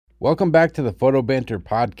Welcome back to the Photo Banter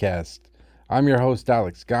podcast. I'm your host,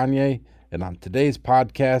 Alex Gagne, and on today's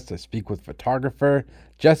podcast, I speak with photographer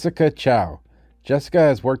Jessica Chou. Jessica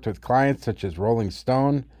has worked with clients such as Rolling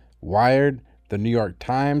Stone, Wired, the New York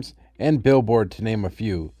Times, and Billboard, to name a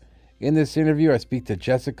few. In this interview, I speak to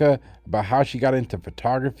Jessica about how she got into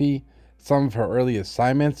photography, some of her early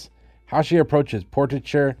assignments, how she approaches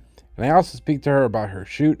portraiture, and I also speak to her about her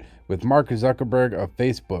shoot with Mark Zuckerberg of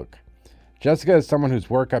Facebook. Jessica is someone whose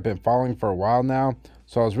work I've been following for a while now,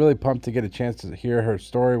 so I was really pumped to get a chance to hear her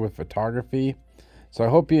story with photography. So I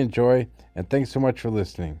hope you enjoy, and thanks so much for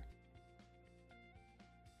listening.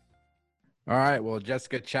 All right, well,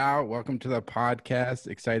 Jessica Chou, welcome to the podcast.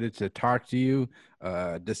 Excited to talk to you.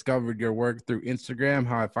 Discovered your work through Instagram,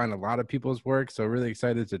 how I find a lot of people's work, so really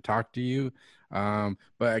excited to talk to you. But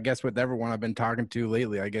I guess with everyone I've been talking to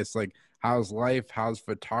lately, I guess like how's life? How's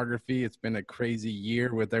photography? It's been a crazy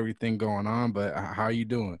year with everything going on, but how are you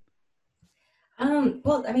doing?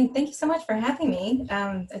 Thank you so much for having me.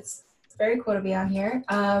 It's very cool to be on here.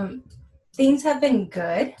 Things have been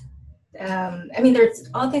good. There's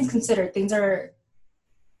all things considered, things are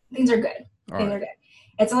good. All Things right. are good.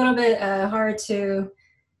 It's a little bit hard to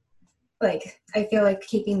I feel like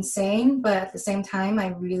keeping sane, but at the same time, I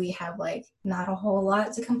really have like not a whole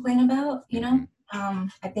lot to complain about.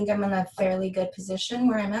 I think I'm in a fairly good position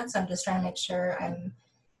where I'm at, so I'm just trying to make sure I'm,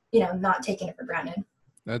 not taking it for granted.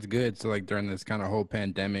 That's good. So like during this kind of whole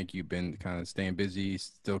pandemic, you've been kind of staying busy,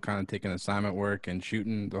 still kind of taking assignment work and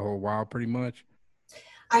shooting the whole while pretty much.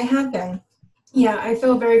 I have been. Yeah, I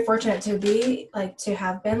feel very fortunate to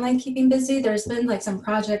have been like keeping busy. There's been like some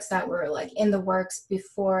projects that were like in the works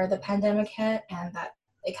before the pandemic hit, and that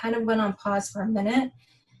it kind of went on pause for a minute.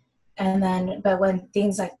 And then, but when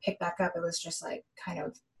things like picked back up, it was just like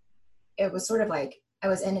it was sort of like I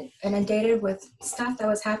was inundated with stuff that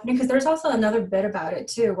was happening. Because there's also another bit about it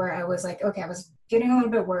too, where I was like, okay, I was getting a little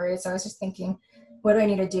bit worried. So I was just thinking, what do I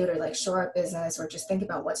need to do to like shore up business or just think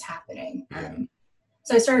about what's happening? Yeah.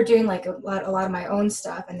 So I started doing like a lot of my own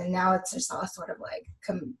stuff, and then now it's just all sort of like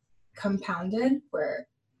compounded, where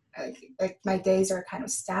like my days are kind of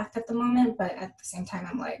stacked at the moment, but at the same time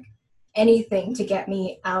I'm like anything to get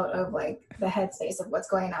me out of like the headspace of what's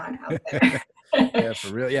going on out there. Yeah,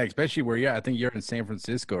 for real. Yeah, especially where I think you're in San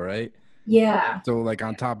Francisco, right? Yeah, So like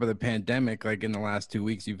on top of the pandemic, like in the last 2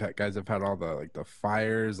 weeks, you've had guys have had all the like the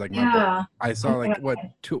fires. Like yeah. I saw Oh my like God. what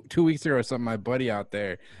two weeks ago or something. My buddy out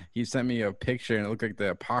there, he sent me a picture and it looked like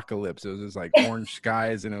the apocalypse. It was just like orange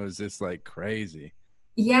skies and it was just like crazy.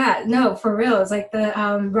 Yeah, no, for real. It's like the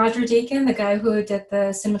Roger Deakins, the guy who did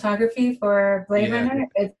the cinematography for Blade Yeah, Runner.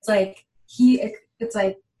 It's like he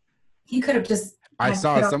could have just I had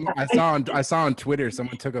saw put on some. that. I saw on Twitter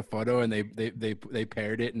someone took a photo and they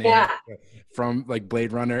paired it and they had Yeah, from like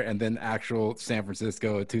Blade Runner and then actual San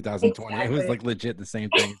Francisco 2020. It was exactly. like legit the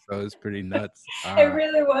same thing. So it was pretty nuts. It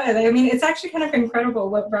really was. I mean, it's actually kind of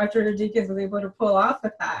incredible what Roger Deakins was able to pull off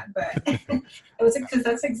with that. But it was because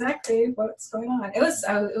that's exactly what's going on. It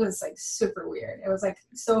was like super weird. It was like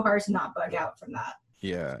so hard to not bug out from that.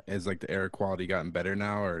 Yeah, is like the air quality gotten better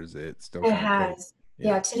now, or is it still It kind of crazy? has.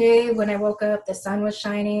 Yeah. Yeah, today when I woke up, the sun was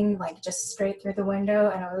shining like just straight through the window,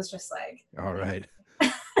 and I was just like, All right.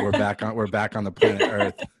 We're back on the planet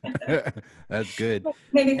Earth. That's good.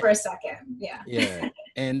 maybe for a second. Yeah. Yeah.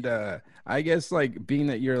 And I guess like being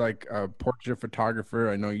that you're like a portrait photographer,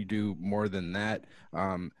 I know you do more than that.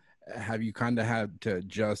 Um, have you kind of had to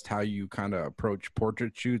adjust how you kind of approach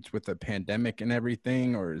portrait shoots with the pandemic and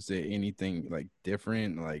everything, or is it anything like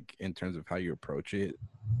different, like in terms of how you approach it?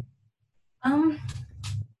 Um,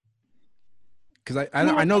 Because I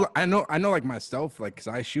mean, I think. I know like myself, like because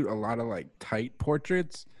I shoot a lot of like tight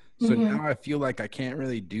portraits. So Mhm. now I feel like I can't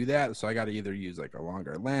really do that. So I got to either use like a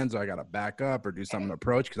longer lens or I got to back up or do something to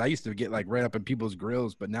approach. Because I used to get like right up in people's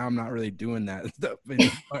grills, but now I'm not really doing that stuff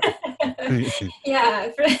anymore.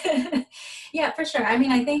 Yeah, yeah, for sure. I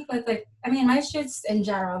mean, I think with like, I mean, my shoots in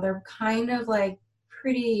general, they're kind of like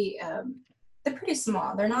pretty, they're pretty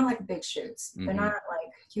small. They're not like big shoots. They're Hmm. not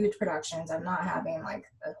like huge productions. I'm not having like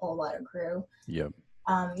a whole lot of crew. Yep.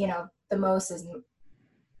 The most is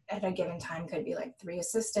at a given time could be like three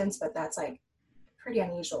assistants, but that's like pretty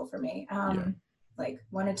unusual for me. Yeah. Like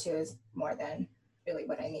one or two is more than really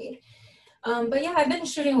what I need. But yeah, I've been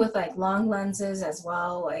shooting with like long lenses as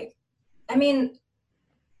well. Like, I mean,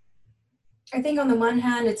 I think on the one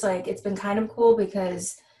hand, it's like it's been kind of cool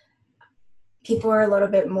because people are a little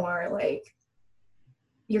bit more like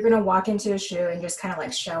you're gonna walk into a shoe and just kind of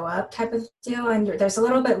like show up type of deal, and there's a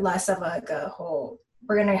little bit less of like a whole.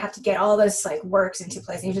 We're gonna have to get all this like works into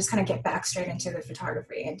place, and you just kind of get back straight into the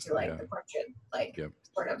photography, into like Yeah. the portrait like Yep.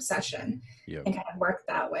 sort of session Yep. and kind of work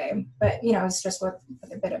that way. But you know, it's just with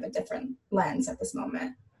a bit of a different lens at this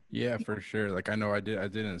moment. Yeah, for sure. Like I know I did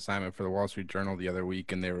an assignment for the Wall Street Journal the other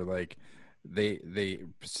week, and they were like, they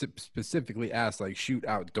specifically asked like shoot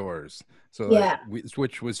outdoors. So like Yeah,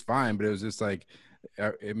 which was fine, but it was just like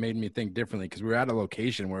it made me think differently because we were at a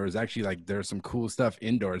location where it was actually like there's some cool stuff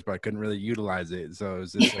indoors, but I couldn't really utilize it. So it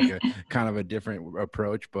was just like a kind of a different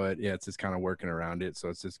approach. But yeah, it's just kind of working around it. So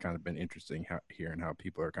it's just kind of been interesting hearing how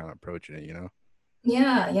people are kind of approaching it. You know?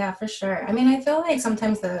 yeah, yeah, for sure. I mean, I feel like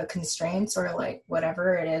sometimes the constraints or like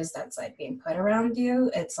whatever it is that's like being put around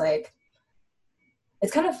you, it's like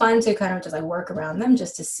it's kind of fun to kind of just like work around them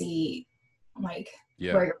just to see like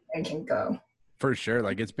Yeah. where your brain can go. For sure.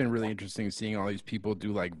 Like it's been really interesting seeing all these people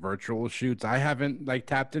do like virtual shoots. I haven't like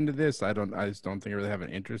tapped into this. I just don't think I really have an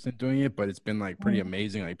interest in doing it, but it's been like pretty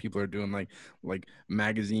amazing. Like people are doing like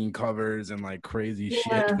magazine covers and like crazy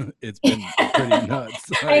shit. Yeah. It's been pretty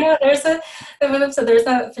nuts. I Like, know so there's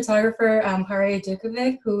that photographer Hari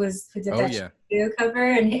Dukovic who did oh that yeah.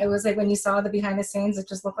 cover, and it was like when you saw the behind the scenes, it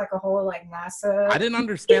just looked like a whole like I NASA. didn't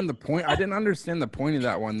understand the point. I didn't understand the point of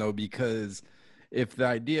that one though, because if the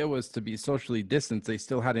idea was to be socially distanced, they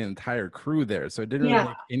still had an entire crew there. So it didn't really Yeah,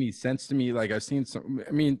 make any sense to me. Like I've seen some,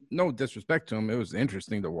 I mean, no disrespect to him. It was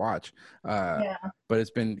interesting to watch. Uh, yeah. but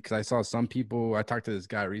it's been because I saw some people, I talked to this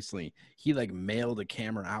guy recently. He like mailed a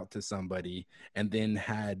camera out to somebody and then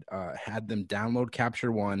had them download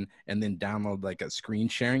Capture One and then download like a screen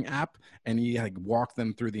sharing app. And he like walked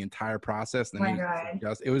them through the entire process. And Oh then he my was just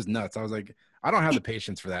God. it was nuts. I was like, I don't have the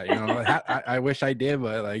patience for that, you know. Like, I wish I did,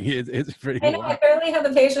 but like it's pretty I know I wild. barely have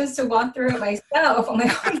the patience to walk through it myself. I'm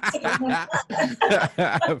like, oh my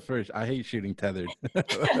First, I hate shooting tethered.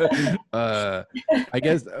 uh, I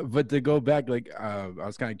guess, but to go back, like I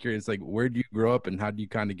was kind of curious, like where do you grow up and how do you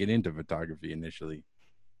kind of get into photography initially?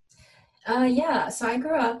 Yeah, so I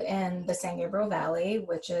grew up in the San Gabriel Valley,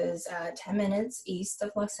 which is 10 minutes east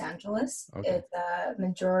of Los Angeles. Okay. It's a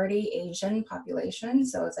majority Asian population.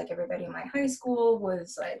 So it's like everybody in my high school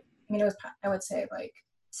was like, I mean, it was, I would say like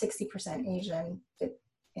 60% Asian,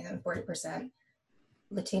 40%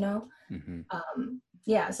 Latino. Hmm.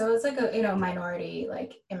 Yeah, so it's like a, you know, minority,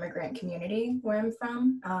 like immigrant community where I'm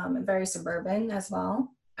from, very suburban as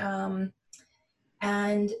well.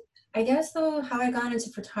 And I guess though, how I got into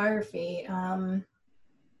photography, I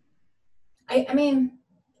mean,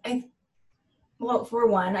 I well, for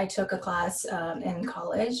one, I took a class in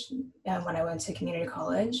college. When I went to community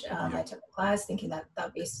college, I Yep. took a class thinking that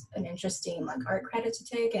that'd be an interesting like art credit to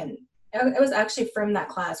take, and it was actually from that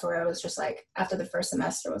class where I was just like, after the first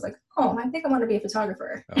semester, I was like, oh, I think I want to be a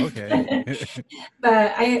photographer. Okay.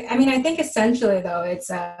 But I mean, I think essentially though, it's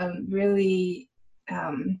really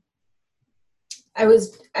um,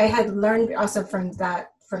 I had learned also from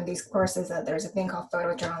these courses that there's a thing called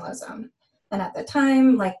photojournalism. And at the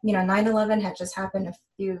time, like, you know, 9/11 had just happened a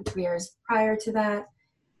few years prior to that.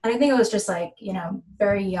 And I think it was just like, you know,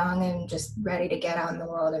 very young and just ready to get out in the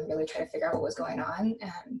world and really try to figure out what was going on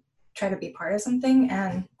and try to be part of something.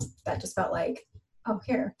 And that just felt like, oh,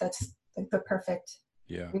 here, that's like the perfect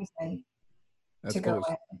Yeah, reason that's to go cool.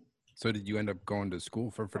 in. So did you end up going to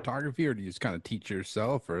school for photography or do you just kind of teach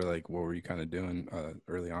yourself or like what were you kind of doing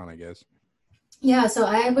early on, I guess? Yeah, so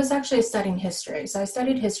I was actually studying history. So I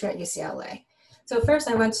studied history at UCLA. So first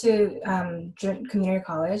I went to community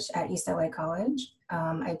college at East LA College.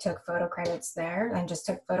 I took photo credits there and just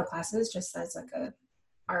took photo classes just as like a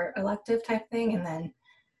art elective type thing, and then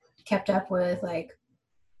kept up with like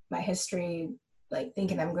my history, like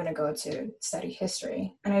thinking I'm going to go to study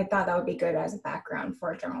history. And I thought that would be good as a background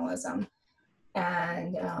for journalism.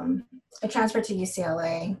 And I transferred to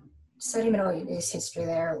UCLA, studied Middle East history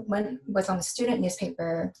there, was on the student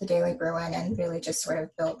newspaper, the Daily Bruin, and really just sort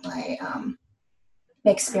of built my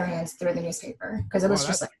experience through the newspaper because it Well, was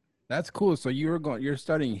just like, that's cool. So you're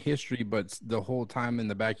studying history, but the whole time in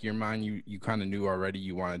the back of your mind, you kind of knew already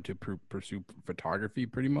you wanted to pursue photography,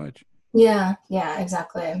 pretty much. yeah, yeah,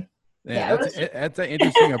 exactly. Yeah, Yeah, it was. that's an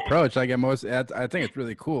interesting approach. Like I think it's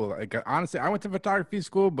really cool. Like honestly, I went to photography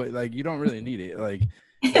school, but like you don't really need it. Like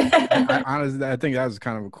I honestly I think that was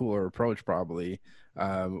kind of a cooler approach, probably.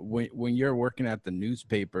 When you're working at the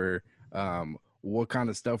newspaper, what kind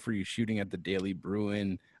of stuff were you shooting at the Daily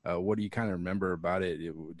Bruin? What do you kind of remember about it?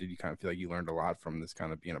 Did you kind of feel like you learned a lot from this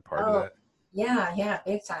kind of being a part of Oh, that? yeah, yeah,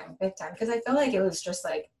 big time, big time. Because I feel like it was just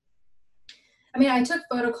like, I mean, I took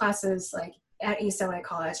photo classes like at East LA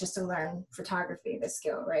College just to learn photography, the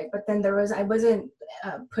skill, right? But then I wasn't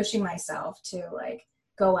pushing myself to like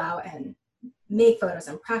go out and make photos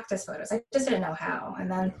and practice photos. I just didn't know how. And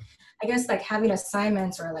then Yeah. I guess like having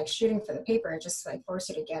assignments or like shooting for the paper just like force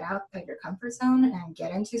you to get out of your comfort zone and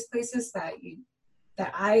get into places that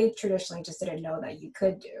I traditionally just didn't know that you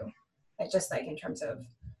could do. It just like in terms of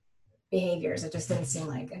behaviors, it just didn't seem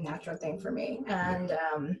like a natural thing for me. And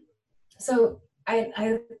so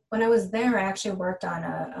I when I was there, I actually worked on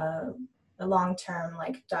a long-term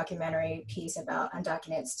like documentary piece about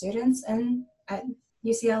undocumented students and at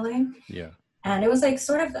UCLA. Yeah. And it was like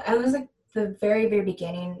sort of I was like the very very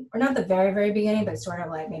beginning, or not the very very beginning, but sort of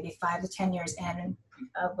like maybe 5 to 10 years in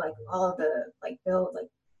of like all of the like bill, like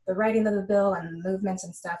the writing of the bill and movements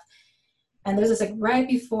and stuff. And there's this like right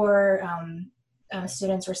before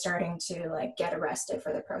students were starting to like get arrested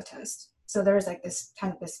for the protest. So there was like this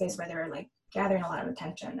kind of this space where they were like gathering a lot of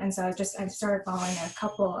attention. And so I started following a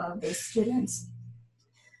couple of these students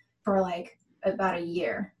for like about a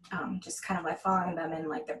year, just kind of like following them in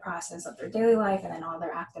like the process of their daily life and then all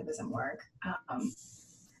their activism work.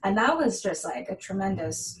 And that was just like a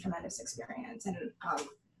tremendous, tremendous experience. And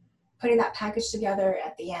putting that package together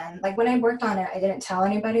at the end, like when I worked on it, I didn't tell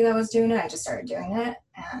anybody that I was doing it. I just started doing it.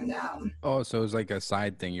 And Oh, so it was like a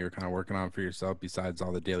side thing you were kind of working on for yourself besides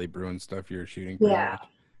all the Daily Bruin stuff you were shooting pretty yeah, much?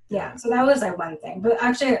 Yeah. yeah. So that was like one thing. But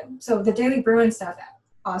actually, so the Daily Bruin stuff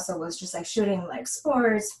also was just like shooting like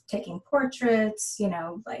sports, taking portraits,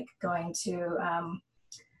 like going to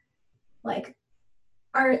like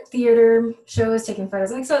art theater shows, taking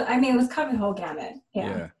photos. Like, so, I mean, it was kind of the whole gamut. Yeah.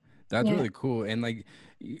 Yeah, that's Yeah. really cool. And like,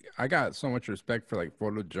 I got so much respect for like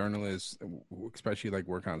photojournalists, especially like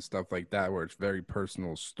work on stuff like that where it's very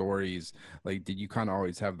personal stories. Like, did you kind of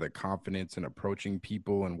always have the confidence in approaching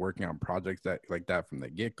people and working on projects that like that from the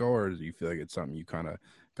get go, or do you feel like it's something you kind of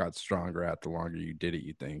got stronger at the longer you did it?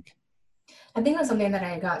 You think? I think it was something that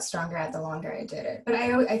I got stronger at the longer I did it. But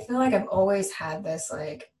I feel like I've always had this,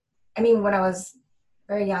 like, I mean, when I was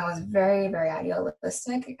very young, I was very, very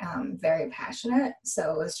idealistic, very passionate.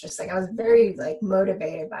 So it was just like, I was very like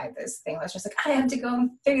motivated by this thing. I was just like, I have to go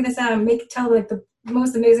and figure this out and tell like the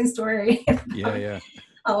most amazing story Yeah, about yeah,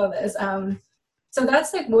 all of this. So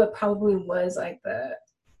that's like what probably was like the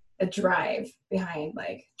drive behind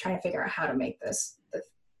like trying to figure out how to make this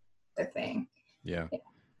the thing. yeah.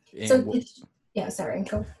 So And it's, yeah, sorry.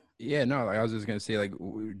 Go. yeah, no, like I was just gonna say, like,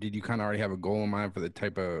 did you kind of already have a goal in mind for the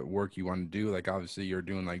type of work you want to do? Like, obviously, you're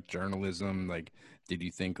doing like journalism. Like, did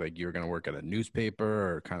you think like you were gonna work at a newspaper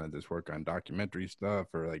or kind of just work on documentary stuff,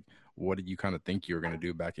 or like, what did you kind of think you were gonna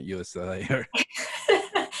do back at USLA?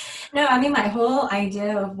 No, I mean, my whole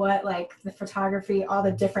idea of what like the photography, all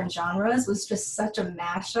the different genres was just such a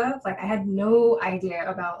mashup. Like I had no idea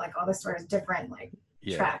about like all the sort of different like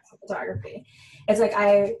Yeah, tracks of photography. It's like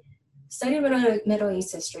I studied Middle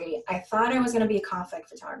East history. I thought I was going to be a conflict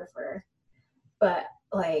photographer, but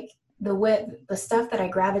like the stuff that I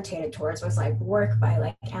gravitated towards was like work by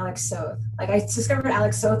like Alex Soth. Like I discovered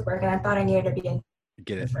Alex Soth work and I thought I needed to be a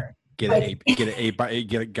get it, photographer. get it, Like eight, get it 8 by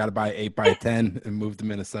 8, gotta buy 8 by 10 and move to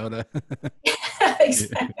Minnesota.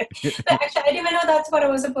 exactly. But actually, I didn't even know that's what I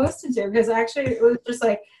was supposed to do because actually it was just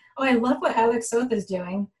like, oh, I love what Alex Soth is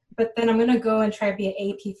doing, but then I'm gonna go and try to be an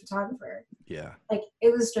AP photographer. Yeah, Like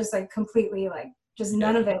it was just like completely like just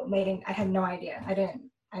none yeah. of it made it. I had no idea. I didn't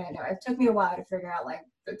know. It took me a while to figure out like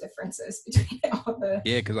the differences between all the.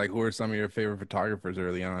 Yeah, because like, who are some of your favorite photographers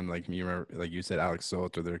early on? Like you remember, like you said, Alex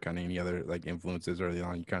Solt. Or there kind of any other like influences early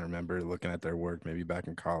on? You kind of remember looking at their work, maybe back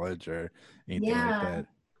in college or anything like Yeah. that.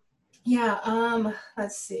 Yeah.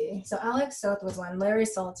 Let's see. So Alex Soth was one. Larry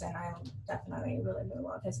Sultan, I definitely really, really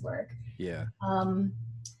love his work. Yeah. Um,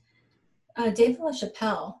 David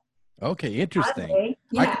LaChapelle. Okay, interesting. Oddly,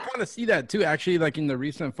 I could yeah. kind of see that too. Actually, like in the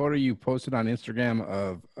recent photo you posted on Instagram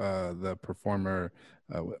of the performer,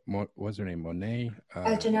 what's her name, Monet?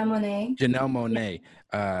 Janelle Monáe. Janelle Yeah, Monet.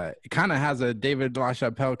 It kind of has a David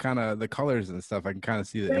LaChapelle kind of the colors and stuff. I can kind of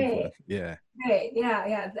see the great, influence. Yeah. great. Yeah,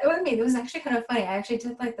 yeah. I mean, it was actually kind of funny. I actually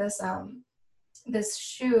did like this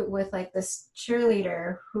shoot with like this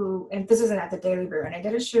cheerleader who, and this isn't at the Daily Brew, and I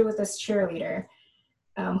did a shoot with this cheerleader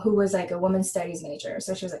who was like a women's studies major.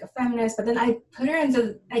 So she was like a feminist, but then I put her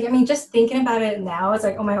into, like, I mean, just thinking about it now, it's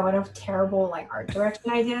like, oh my God, what a terrible like art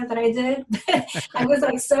direction idea that I did. I was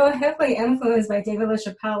like so heavily influenced by David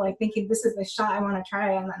LaChapelle, like thinking this is the shot I want to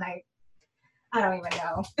try. And then I don't even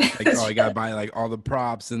know. Like, oh, you gotta buy like all the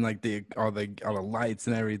props and like all the lights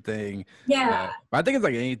and everything. Yeah. But I think it's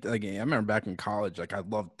like like I remember back in college, like I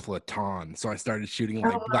loved Platon, so I started shooting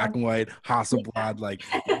like black Um, and white yeah. Hasselblad, like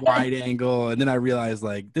wide angle, and then I realized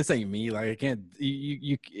like this ain't me. Like I can't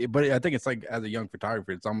but I think it's like as a young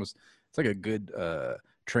photographer, it's like a good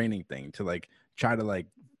training thing to like try to like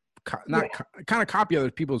Yeah. kind of copy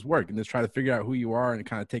other people's work and just try to figure out who you are and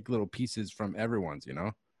kind of take little pieces from everyone's.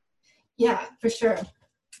 Yeah, for sure.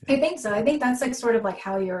 I think so. I think that's like sort of like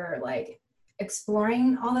how you're like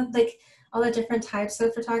exploring all the different types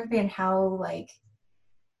of photography and how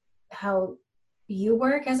you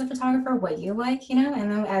work as a photographer, what you like, and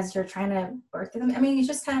then as you're trying to work with them, I mean, you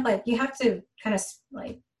just kind of like, you have to kind of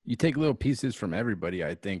like, You take little pieces from everybody,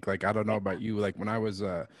 I think. Like, I don't know yeah, about you. Like when I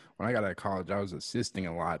got out of college, I was assisting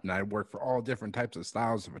a lot and I worked for all different types of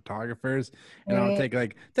styles of photographers. And I'll right, take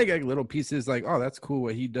like little pieces like, oh, that's cool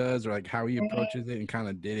what he does, or like how he right. approaches it and kind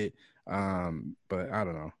of did it. But I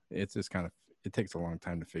don't know. It's just kind of it takes a long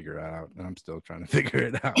time to figure it out, and I'm still trying to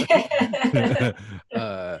figure it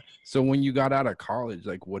out. So when you got out of college,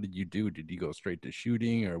 like what did you do? Did you go straight to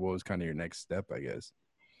shooting, or what was kind of your next step, I guess?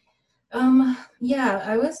 Yeah,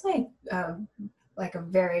 I was like a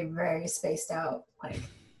very, very spaced out like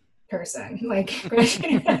person, like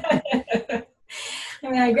graduating.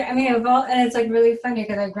 I mean, of all, and it's like really funny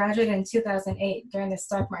because I graduated in 2008 during the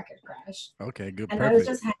stock market crash, Okay, good, and I was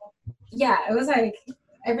perfect. just, yeah, it was like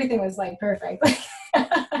everything was like perfect.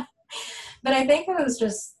 But I think it was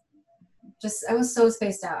just I was so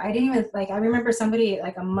spaced out. I didn't even like. I remember somebody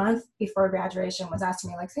like a month before graduation was asking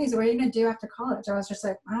me like, "Hey, so what are you gonna do after college?" I was just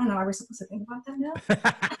like, "I don't know. Are we supposed to think about that now?"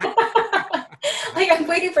 Like I'm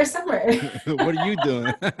waiting for summer. What are you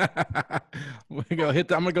doing? I'm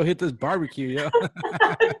gonna go hit this barbecue, yo.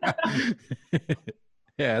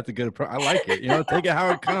 Yeah, that's a good approach. I like it. Take it how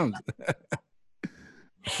it comes.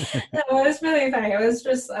 No, it was really funny. I was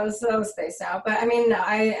so spaced out. But I mean, no,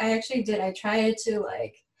 I actually did. I tried to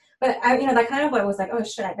like, but that kind of what was like, oh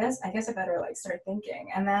shit, I guess I better like start thinking.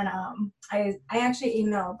 And then I actually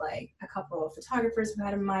emailed like a couple of photographers who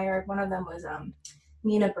had admired. One of them was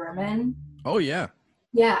Nina Berman. Oh yeah.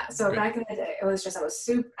 Yeah. So Great. back in the day, it was just I was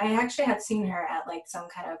super. I actually had seen her at like some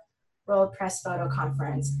kind of World Press Photo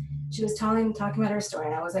Conference. She was talking about her story,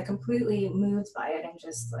 and I was like completely moved by it, and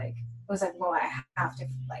just like was like, well, I have to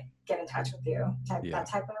like get in touch with you, Yeah. that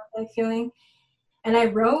type of like feeling. And I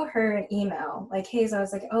wrote her an email, like, hey, so I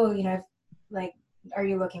was like, oh, like, are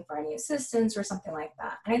you looking for any assistance or something like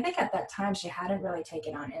that? And I think at that time she hadn't really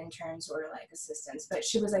taken on interns or like assistants, but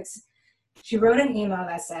she was like, she wrote an email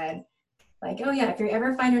that said, like, oh yeah, if you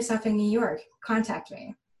ever find yourself in New York, contact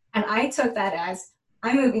me. And I took that as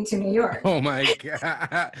I'm moving to New York. Oh my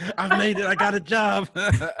God. I've made it. I got a job.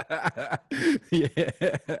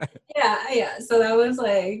 Yeah. Yeah. So that was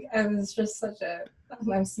like, I was just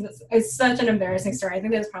it's such an embarrassing story. I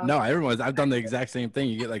think there's probably No, like, I've done the exact same thing.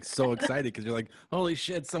 You get like so excited because you're like, holy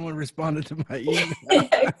shit, someone responded to my email. yeah,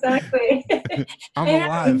 exactly. I'm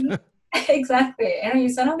And alive. exactly. And you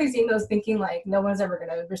send all these emails thinking like no one's ever going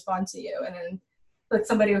to respond to you. And then like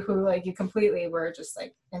somebody who like you completely were just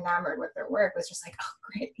like enamored with their work was just like, oh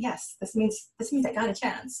great, yes, this means I got a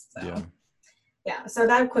chance. Yeah. So yeah, so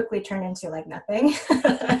that quickly turned into like nothing.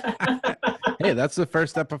 Hey, that's the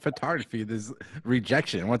first step of photography. This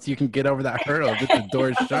rejection. Once you can get over that hurdle, that the door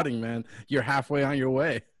is shutting, man, you're halfway on your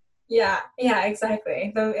way. Yeah,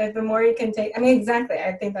 exactly. The more you can take, I mean, exactly.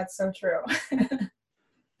 I think that's so true.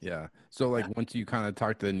 Yeah. So like Yeah. once you kind of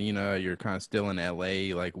talked to Nina, you're kind of still in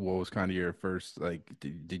LA. Like what was kind of your first like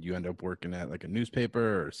did you end up working at like a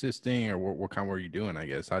newspaper or assisting or what kind were you doing, I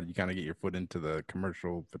guess? How did you kind of get your foot into the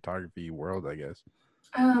commercial photography world, I guess?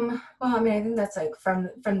 Well, I mean, I think that's like from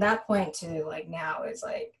that point to like now is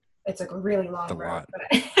like it's like a really It's a long road.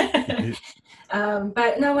 lot.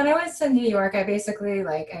 But no, when I was in New York, I basically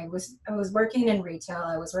like I was working in retail.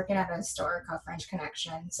 I was working at a store called French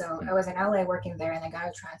Connection. So I was in LA working there, and I got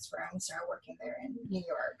a transfer and started working there in New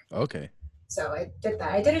York. Okay. So I did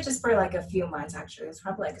that. I did it just for like a few months actually. It was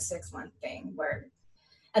probably like a 6 month thing where,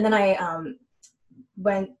 and then I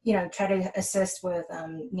went, try to assist with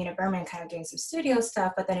Nina Berman kind of doing some studio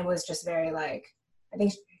stuff, but then it was just very like, I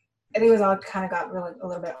think I think it was all kind of got really a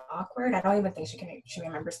little bit awkward. I don't even think she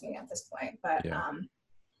remembers me at this point, but Yeah.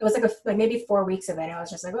 it was like maybe 4 weeks of it. And I was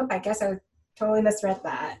just like, oh, I guess I totally misread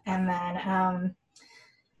that. And then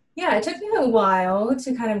yeah, it took me a while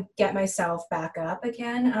to kind of get myself back up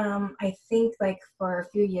again. I think like for a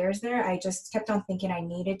few years there, I just kept on thinking I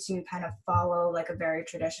needed to kind of follow like a very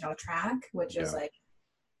traditional track, which is Yeah.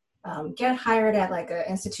 like get hired at like an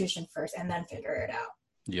institution first and then figure it out.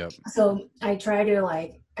 Yep. So I tried to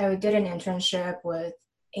like, I did an internship with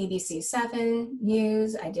ABC 7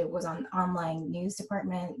 News. Was on online news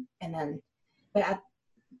department, and then, but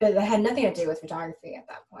but it had nothing to do with photography at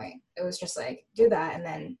that point. It was just like do that, and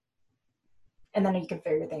then you can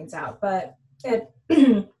figure things out. But it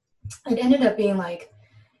it ended up being like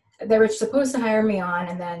they were supposed to hire me on,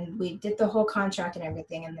 and then we did the whole contract and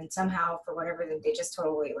everything, and then somehow for whatever reason they just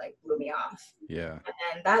totally like blew me off, Yeah.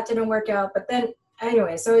 and that didn't work out. But then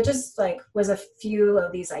anyway, so it just like was a few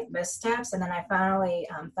of these like missteps, and then I finally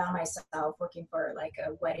found myself working for like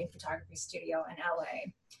a wedding photography studio in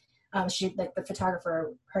LA. She, like the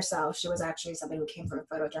photographer herself, she was actually somebody who came from a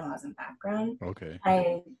photojournalism background. Okay.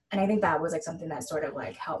 I think that was like something that sort of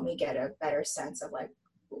like helped me get a better sense of like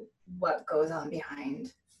what goes on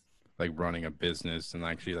behind. Like running a business and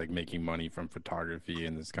actually like making money from photography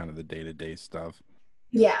and this kind of the day-to-day stuff.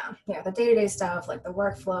 Yeah, yeah, the day-to-day stuff, like the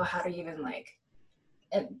workflow, how to even like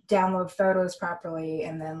download photos properly,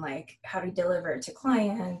 and then like how to deliver it to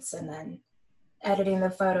clients, and then editing the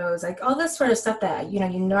photos, like all this sort of stuff that you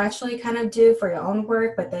naturally kind of do for your own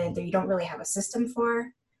work, but then you don't really have a system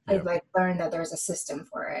for. I Yep. like learned that there's a system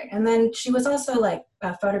for it. And then she was also like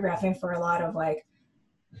photographing for a lot of like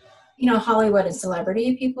Hollywood and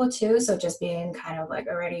celebrity people too, so just being kind of like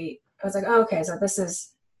already, I was like, oh, okay, so this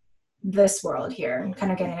is this world here, and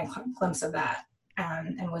kind of getting a glimpse of that,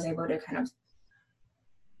 and was able to kind of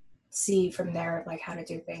see from there like how to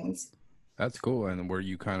do things. That's cool. And were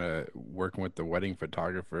you kind of working with the wedding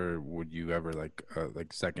photographer? Would you ever like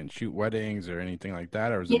second shoot weddings or anything like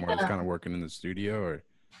that, or is it more just Yeah, kind of working in the studio? Or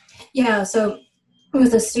yeah. So it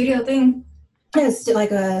was a studio thing. It's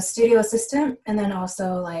like a studio assistant, and then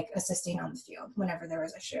also like assisting on the field whenever there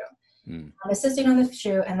was a shoot. mm, I'm assisting on the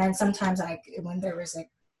shoot, and then sometimes like when there was like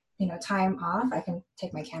time off, I can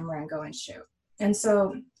take my camera and go and shoot. And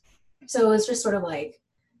so it was just sort of like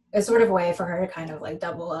a sort of way for her to kind of like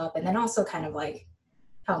double up, and then also kind of like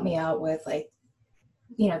help me out with like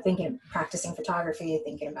thinking, practicing photography,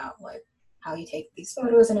 thinking about like how you take these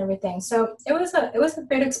photos and everything. So it was a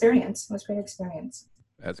great experience. It was a great experience.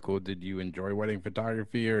 that's cool. Did you enjoy wedding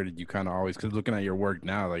photography, or did you kind of always? Because looking at your work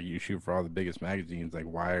now, like you shoot for all the biggest magazines, like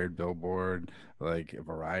Wired, Billboard, like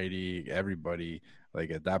Variety, everybody. Like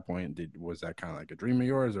at that point, was that kind of like a dream of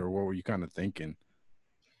yours, or what were you kind of thinking?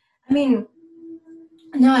 I mean,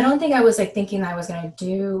 no, I don't think I was like thinking I was gonna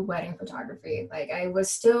do wedding photography. Like I was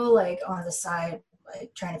still like on the side,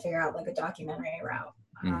 like trying to figure out like a documentary route.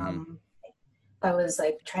 Mm-hmm. Um, I was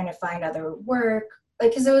like trying to find other work,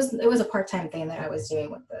 like because it was a part time thing that I was doing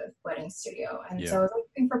with the wedding studio, and so Yeah. I was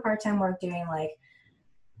looking for part time work doing like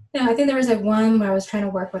I think there was like one where I was trying to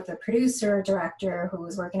work with a producer director who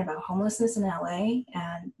was working about homelessness in LA,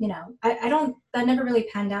 and I don't that never really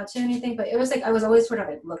panned out to anything, but it was like I was always sort of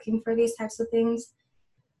like looking for these types of things.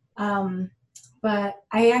 Um, but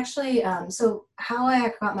I actually, so how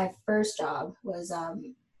I got my first job was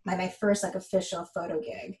my first like official photo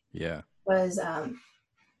gig Yeah. was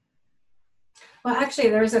well, actually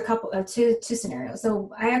there was a couple of two scenarios.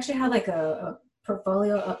 So I actually had like a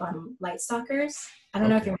portfolio up on Light Stalkers. I don't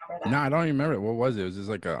know if you Okay. remember No, that. I don't even remember it. What was it? Was this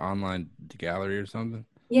like an online gallery or something?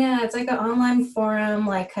 Yeah, it's like an online forum,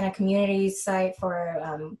 like kind of community site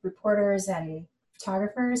for reporters and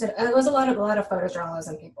photographers. It was a lot of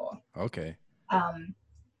photojournalism people. Okay. Um,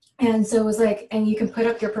 And so it was like, and you can put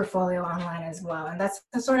up your portfolio online as well. And that's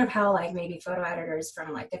sort of how like maybe photo editors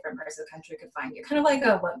from like different parts of the country could find you. Kind of like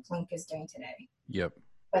what Blink is doing today, Yep.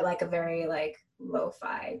 but like a very like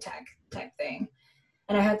lo-fi tech type thing.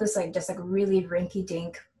 And I had this like just like really rinky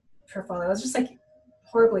dink portfolio. It was just like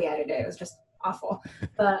horribly edited. It was just awful.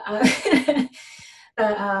 But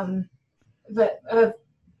but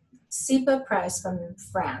SIPA Press from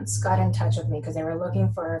France got in touch with me because they were looking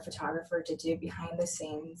for a photographer to do behind the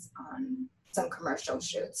scenes on some commercial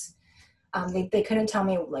shoots. They couldn't tell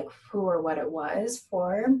me like who or what it was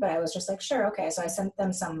for, but I was just like, sure, okay. So I sent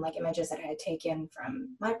them some like images that I had taken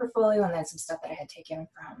from my portfolio, and then some stuff that I had taken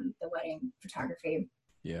from the wedding photography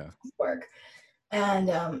Yeah. work. And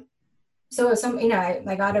so it was some,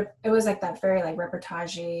 I got it was like that very like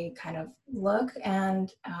reportage kind of look, and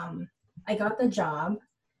I got the job.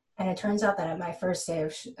 And it turns out that at my first day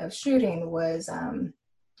of shooting was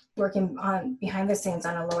working on behind the scenes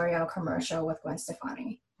on a L'Oreal commercial with Gwen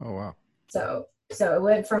Stefani. Oh wow. So it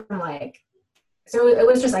went from like, so it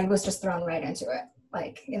was just, I was just thrown right into it,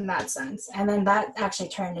 like in that sense. And then that actually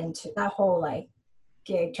turned into, that whole like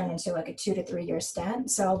gig turned into like a 2 to 3 year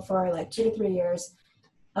stint. So for like 2 to 3 years,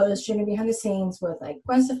 I was shooting behind the scenes with like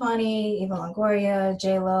Gwen Stefani, Eva Longoria,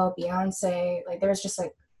 J-Lo, Beyonce. Like there's just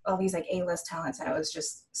like all these like A-list talents that I was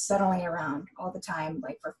just settling around all the time,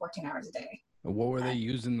 like for 14 hours a day. What were they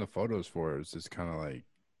using the photos for? Is this kind of like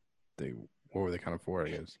they what were they kind of for, I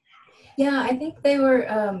guess? Yeah, I think they were,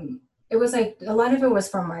 it was like a lot of it was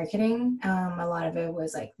for marketing. A lot of it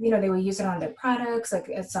was like, they would use it on their products. Like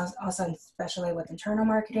it's also, especially with internal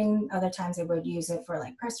marketing, other times they would use it for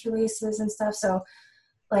like press releases and stuff. So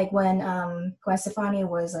like when Gwen Stefani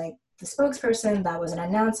was like the spokesperson, that was an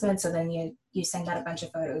announcement. So then you send out a bunch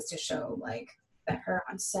of photos to show like that her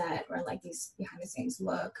on set or like these behind the scenes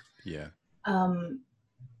look. Yeah. Um,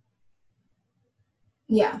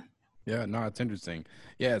 yeah. Yeah, no, it's interesting.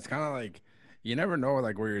 Yeah, it's kind of like you never know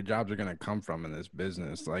like where your jobs are gonna come from in this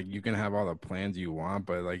business. Like you can have all the plans you want,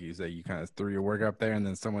 but like you said, you kind of threw your work up there, and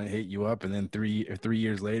then someone hit you up, and then 3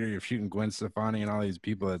 years later, you're shooting Gwen Stefani and all these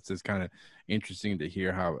people. It's just kind of interesting to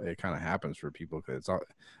hear how it kind of happens for people because it's all, at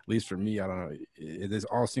least for me, I don't know. This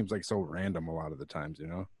all seems like so random a lot of the times, you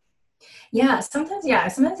know. Yeah, sometimes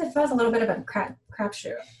it feels a little bit of a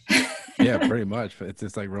crapshoot. Yeah, pretty much. But it's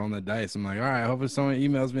just like rolling the dice. I'm like, all right, I hope if someone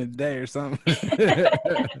emails me today or something.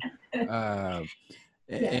 uh,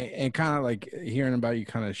 Yeah. and kind of like hearing about you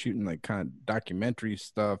kind of shooting like kind of documentary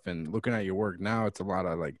stuff and looking at your work now, it's a lot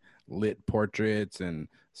of like lit portraits and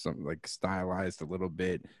some like stylized a little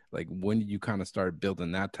bit. Like when did you kind of start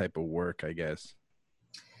building that type of work, I guess?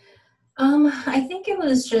 I think it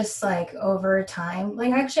was just like over time.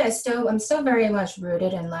 Like actually, I'm still very much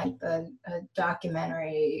rooted in like the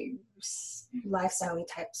documentary lifestyle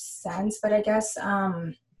type sense, but I guess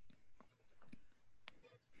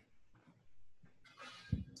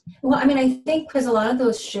well, I mean, I think because a lot of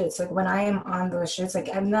those shoots, like when I am on those shoots, like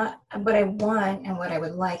I'm not, what I want and what I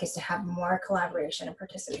would like is to have more collaboration and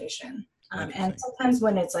participation. And Interesting. sometimes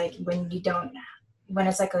when it's like, when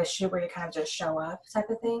it's like a shoot where you kind of just show up type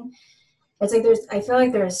of thing, it's like I feel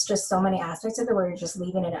like there's just so many aspects of it where you're just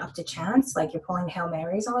leaving it up to chance, like you're pulling Hail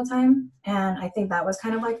Marys all the time. And I think that was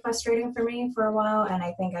kind of like frustrating for me for a while. And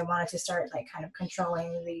I think I wanted to start like kind of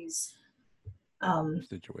controlling um, these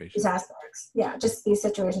Situations. aspects. Yeah, just these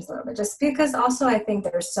situations a little bit. Just because also I think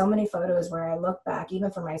there's so many photos where I look back, even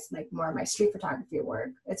for my like more of my street photography work.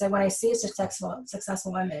 It's like when I see a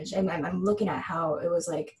successful image, and I'm looking at how it was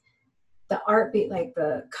like the art be like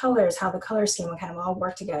the colors, how the color scheme would kind of all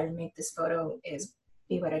work together to make this photo is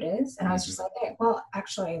be what it is. And I was just Hmm. like, hey, well,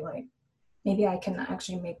 actually, like maybe I can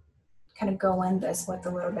actually make kind of go in this with a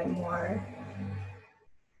little bit more,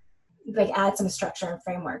 like add some structure and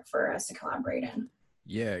framework for us to collaborate in.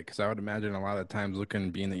 Yeah, because I would imagine a lot of times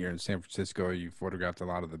looking, being that you're in San Francisco, you photographed a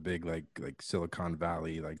lot of the big like Silicon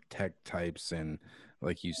Valley like tech types, and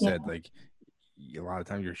like you Yeah, said, like a lot of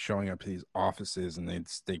times you're showing up to these offices and they'd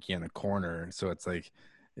stick you in a corner. So it's like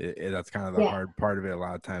that's kind of the yeah, hard part of it a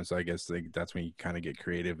lot of times. So I guess like that's when you kind of get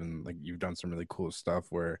creative and like you've done some really cool stuff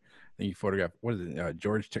where then you photograph what is it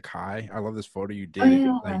George Takai. I love this photo you oh did.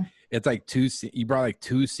 Like yeah, it's like you brought like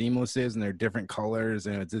two seamlesses and they're different colors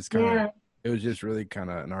and it's just kind of yeah. it was just really kind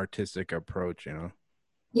of an artistic approach, you know.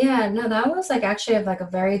 Yeah, no, that was like actually like a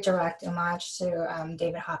very direct homage to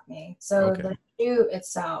David Hockney. So the Okay. shoot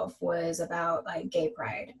itself was about like gay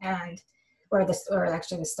pride and or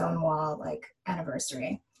actually the Stonewall like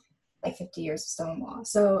anniversary, like 50 years of Stonewall.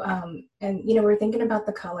 So and you know we're thinking about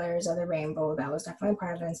the colors of the rainbow. That was definitely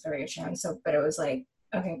part of the inspiration. So but it was like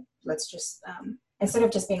okay, let's just instead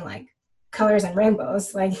of just being like colors and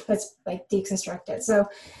rainbows, like let's like deconstruct it. So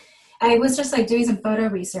I was just like doing some photo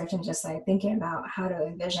research and just like thinking about how to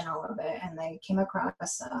envision all of it, and I came across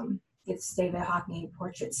it's David Hockney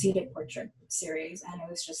seated portrait series, and it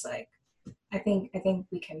was just like I think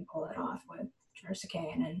we can pull it off with George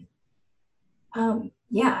Takei, and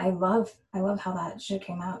yeah, I love how that shit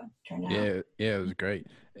turned out. Yeah, yeah, it was great.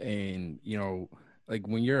 And like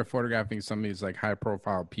when you're photographing some of these like high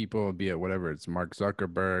profile people, be it whatever, it's Mark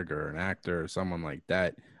Zuckerberg or an actor or someone like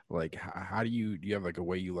that, like how do you have like a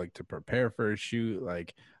way you like to prepare for a shoot?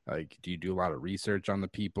 Like do you do a lot of research on the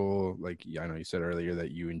people? Like I know you said earlier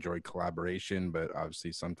that you enjoy collaboration, but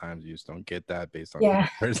obviously sometimes you just don't get that based on Yeah,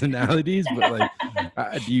 people's personalities. But like,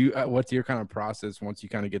 do you what's your kind of process once you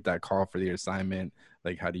kind of get that call for the assignment?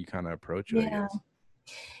 Like how do you kind of approach it, I yeah, guess?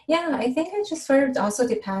 yeah. I think it just sort of also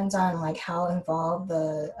depends on like how involved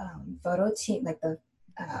the photo team, like the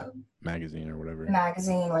uh, Magazine or whatever.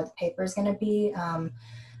 magazine or the paper is going to be.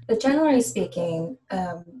 But generally speaking,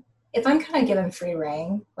 if I'm kind of given free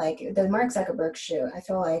reign, like the Mark Zuckerberg shoot, I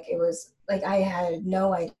feel like it was like I had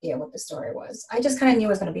no idea what the story was. I just kind of knew it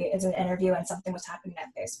was going to be as an interview and something was happening at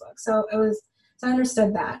Facebook. So I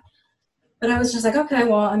understood that. But I was just like, okay,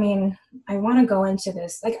 well, I mean, I want to go into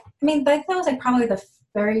this. Like, I mean, but that was like probably the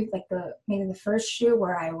very, like maybe the first shoot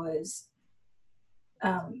where I was,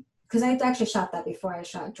 because I actually shot that before I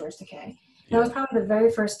shot George Takei. That was Yeah. probably the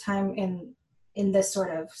very first time in this sort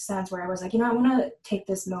of sense where I was like, you know, I want to take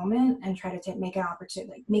this moment and try to make an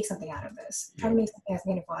opportunity, like make something out of this, try to Yep. make something as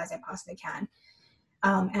meaningful as I possibly can,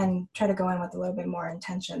 and try to go in with a little bit more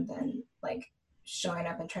intention than like showing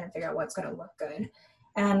up and trying to figure out what's going to look good.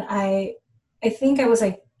 And I think I was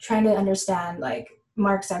like trying to understand like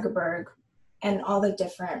Mark Zuckerberg and all the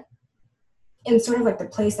different in sort of like the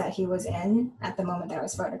place that he was in at the moment that I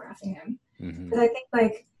was photographing him. Hmm. Because I think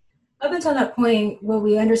like up until that point, what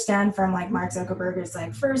we understand from like Mark Zuckerberg is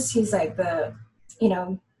like first he's like the, you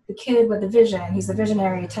know, the kid with the vision. He's the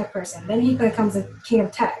visionary tech person. Then he becomes a king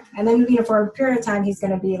of tech, and then for a period of time he's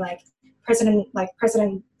going to be President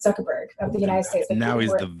Zuckerberg of the And United States. Like now people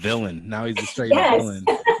he's were, the villain. Now he's the straight up yes, villain.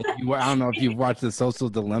 I don't know if you've watched The Social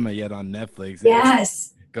Dilemma yet on Netflix.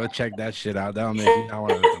 yes. Go check that shit out. That'll make you not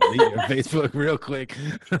want to delete your Facebook real quick.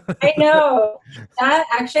 I know that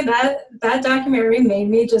actually that documentary made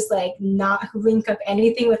me just like not link up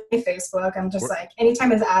anything with my Facebook. I'm just like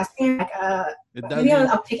anytime it's asking, like It maybe doesn't.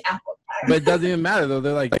 I'll pick Apple. But it doesn't even matter though.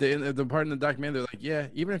 They're like the part in the documentary. They're like, yeah,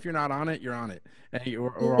 even if you're not on it, you're on it, and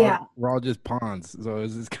Yeah, we're all just pawns. So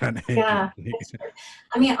it's just kind of yeah. interesting.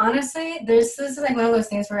 I mean, honestly, this is like one of those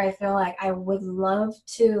things where I feel like I would love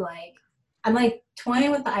to like. I'm like toying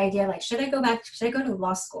with the idea like should I go back? Should I go to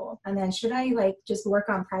law school and then should I like just work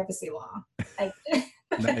on privacy law? Like,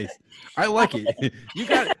 Nice. I like it.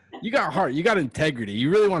 You got heart. You got integrity. You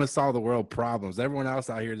really want to solve the world problems. Everyone else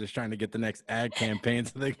out here is just trying to get the next ad campaign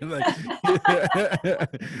so they can like.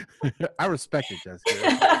 I respect it,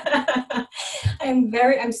 Jessica.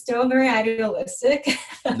 I'm still very idealistic.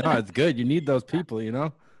 No, it's good. You need those people, you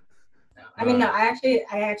know. I mean, no, I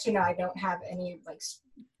actually know I don't have any like,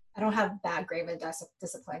 I don't have that great of a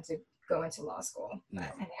discipline to go into law school. No.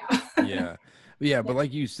 Anyhow. Yeah, but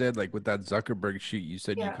like you said, like with that Zuckerberg shoot, you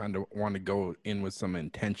said you Yeah. kind of want to go in with some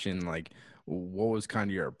intention. Like, what was kind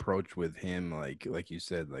of your approach with him? Like you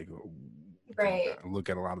said, like Right. look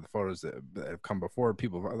at a lot of the photos that have come before.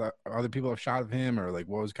 Other people have shot of him, or like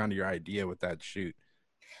what was kind of your idea with that shoot?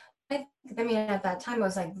 I mean, at that time, it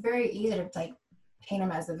was like very easy to like paint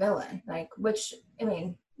him as the villain, like which I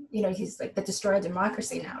mean, you know, he's like the destroyer of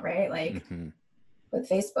democracy now, right? Like with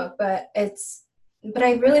Facebook, but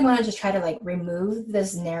I really wanted to try to like remove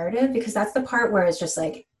this narrative because that's the part where it's just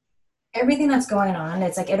like everything that's going on.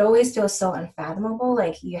 It's like it always feels so unfathomable.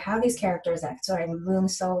 Like you have these characters that sort of loom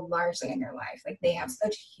so largely in your life, like they have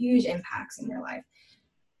such huge impacts in your life,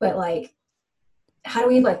 but like how do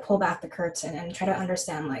we like pull back the curtain and try to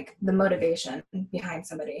understand like the motivation behind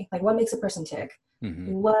somebody, like what makes a person tick,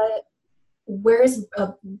 what where's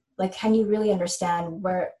like can you really understand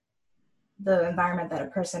where the environment that a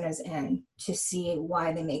person is in to see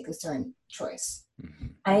why they make a certain choice.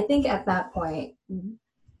 I think at that point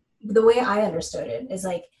the way I understood it is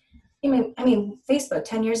like I mean Facebook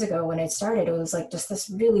 10 years ago when it started, it was like just this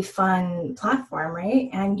really fun platform, right?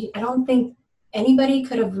 And I don't think anybody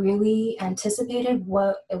could have really anticipated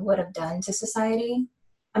what it would have done to society.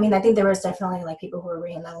 I mean, I think there was definitely like people who were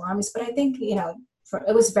ringing the alarms, but I think, you know,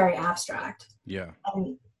 it was very abstract. Yeah.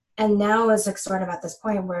 And now it's like sort of at this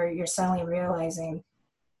point where you're suddenly realizing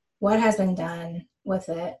what has been done with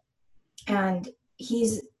it. And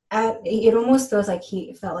it almost feels like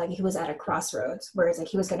he felt like he was at a crossroads where it's like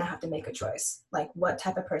he was going to have to make a choice, like what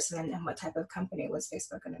type of person and what type of company was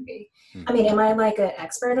Facebook going to be. I mean, am I like an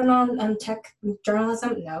expert on tech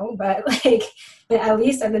journalism? No, but like at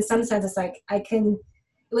least in some sense it's like it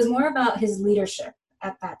was more about his leadership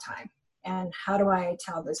at that time and how do I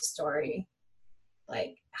tell this story,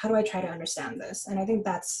 like how do I try to understand this. And I think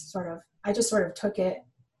that's I just sort of took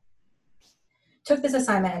this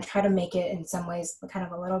assignment and try to make it in some ways kind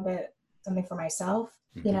of a little bit something for myself,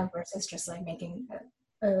 you know, versus just like making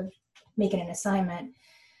an assignment.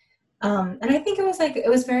 And I think I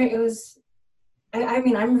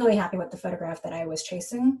mean, I'm really happy with the photograph that I was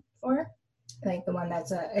chasing for, like the one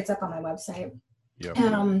that's it's up on my website. Yep.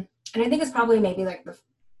 And I think it's probably maybe like the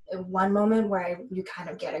one moment where you kind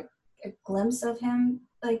of get a glimpse of him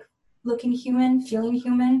like looking human, feeling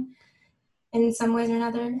human in some ways or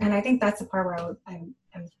another. And I think that's the part where I'm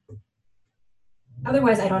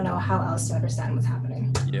otherwise I don't know how else to understand what's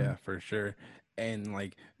happening. Yeah, for sure. And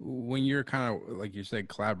like when you're kind of like you said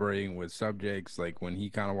collaborating with subjects, like when he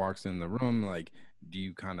kind of walks in the room, like do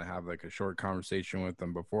you kind of have like a short conversation with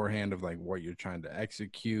them beforehand of like what you're trying to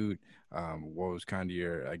execute? What was kind of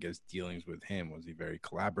your, I guess, dealings with him? Was he very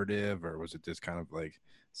collaborative, or was it just kind of like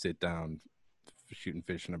sit down, shooting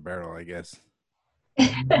fish in a barrel, I guess?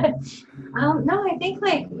 No, I think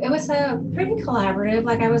like it was a pretty collaborative.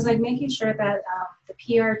 Like I was like making sure that the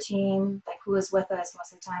PR team, like who was with us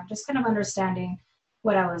most of the time, just kind of understanding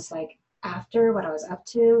what I was like after, what I was up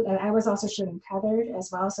to. And I was also shooting tethered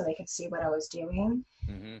as well, so they could see what I was doing.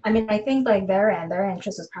 I mean, I think like their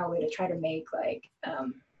interest was probably to try to make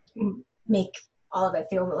all of it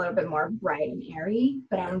feel a little bit more bright and airy.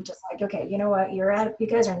 But I'm just like, okay, you know what? You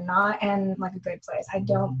guys are not in like a good place.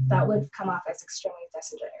 That would come off as extremely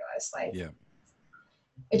disingenuous. Like,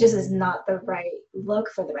 it just is not the right look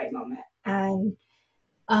for the right moment. And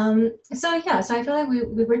So I feel like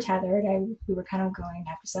we were tethered. We were kind of going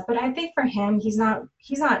after stuff. But I think for him, he's not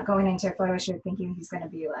going into a photo shoot thinking he's gonna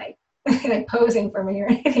be like like posing for me or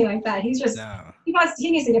anything like that. No.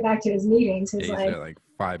 He needs to get back to his meetings. Yeah, He's he's like, there like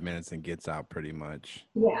 5 minutes and gets out pretty much.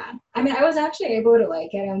 yeah. I mean, I was actually able to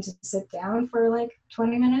like get him to sit down for like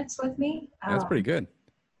 20 minutes with me. That's pretty good.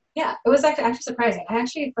 Yeah, it was actually surprising. I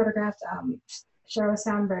actually photographed Sheryl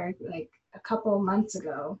Sandberg like a couple months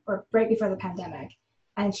ago, or right before the pandemic,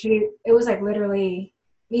 and it was like literally.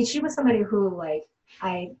 I mean, she was somebody who like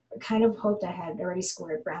I kind of hoped I had already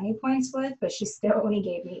scored brownie points with, but she still only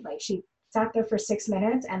gave me like she sat there for 6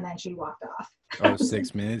 minutes and then she walked off. Oh,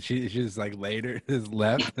 6 minutes. She just like later just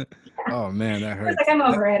left. Oh man, that I was like, hurts. I'm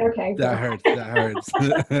over it. Okay, That go. hurts. That hurts.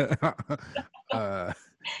 uh,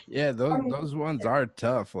 yeah, I those mean, those ones are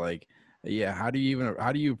tough. Like, yeah, how do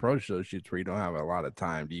you approach those shoots where you don't have a lot of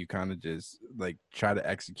time? Do you kind of just like try to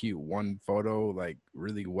execute one photo like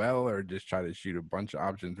really well, or just try to shoot a bunch of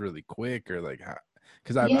options really quick, or like how?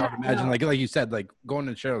 Because I yeah, would imagine no, like you said, like going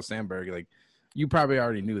to Sheryl Sandberg, like you probably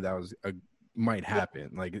already knew that was a might yeah,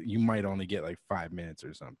 happen. Like you might only get like 5 minutes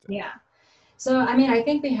or something. yeah. So, I mean, I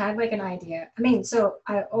think we had like an idea. I mean, so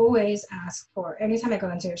I always ask for, anytime I go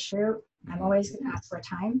into a shoot, I'm Hmm. always going to ask for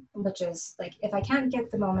time, which is like, if I can't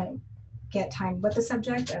get time with the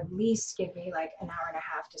subject, at least give me like an hour and a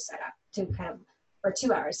half to set up, to kind of, or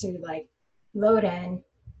 2 hours to like load in,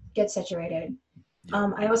 get situated.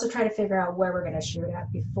 Yep. I also try to figure out where we're going to shoot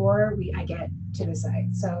at before I get to the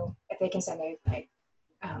site. So if they can send me like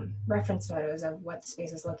reference photos of what the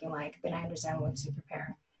space is looking like, then I understand what to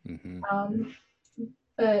prepare. Hmm. Um,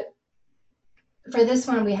 but for this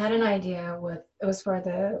one, we had an idea with it was for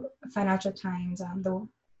the Financial Times,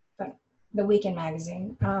 the Weekend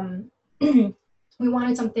magazine. We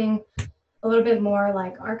wanted something a little bit more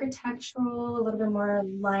like architectural, a little bit more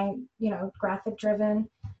line, graphic driven,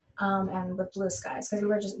 and with blue skies because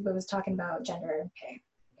we was talking about gender pay,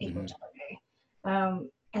 equal Hmm. gender pay.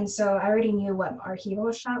 And so I already knew what our hero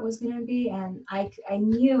shot was going to be, and I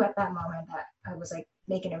knew at that moment that I was like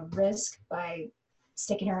making a risk by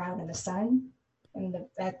sticking her out in the sun, and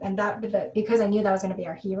because I knew that was going to be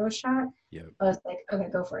our hero shot, Yep. I was like, okay,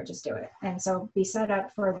 go for it, just do it. And so we set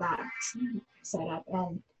up for that setup,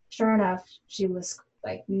 and sure enough, she was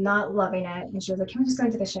like not loving it, and she was like, "Can we just go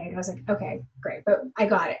into the shade?" I was like, "Okay, great," but I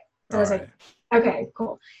got it. So I All was like, right. "Okay,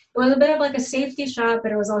 cool." It was a bit of like a safety shot,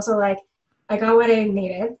 but it was also like I got what I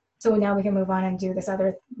needed. So now we can move on and do this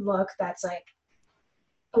other look that's like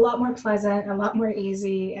a lot more pleasant, a lot more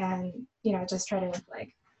easy, and just try to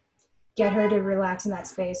like get her to relax in that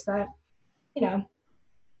space. But you know,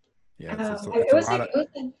 Yeah, it's it was like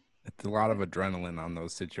it's a lot of adrenaline on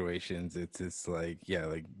those situations. It's just like, yeah,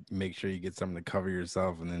 like make sure you get something to cover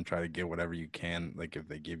yourself and then try to get whatever you can, like if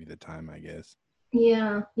they give you the time, I guess.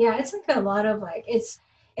 yeah, yeah. It's like a lot of like it's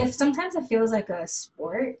if sometimes it feels like a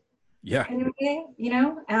sport Yeah. in a way,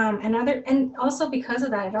 and also because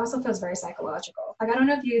of that, it also feels very psychological. Like I don't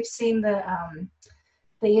know if you've seen the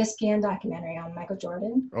ESPN documentary on Michael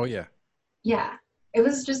Jordan. Oh yeah. Yeah, it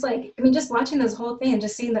was just like I mean, just watching this whole thing and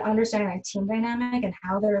just seeing the understanding like team dynamic and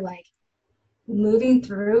how they're like moving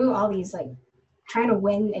through all these like trying to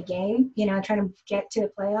win a game, trying to get to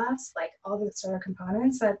the playoffs, like all the sort of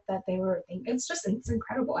components that they were. It's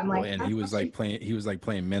incredible. I'm Well, like, and that's actually. he was like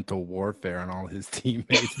playing mental warfare on all his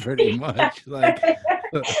teammates pretty much. Like,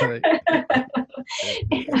 like it,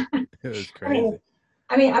 it was I mean, crazy.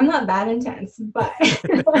 I'm not that intense, but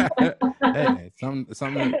Hey,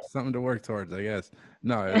 something to work towards, I guess.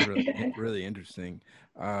 No, it was really interesting.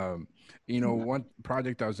 Um, one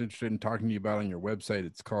project I was interested in talking to you about on your website,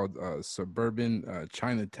 it's called Suburban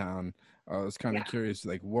Chinatown. I was kind of yeah, curious,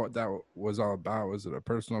 like what that was all about. Was it a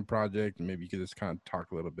personal project? Maybe you could just kind of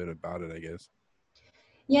talk a little bit about it, I guess.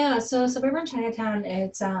 yeah. So suburban Chinatown,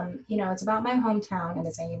 it's about my hometown in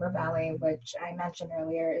the San Gabriel Valley, which I mentioned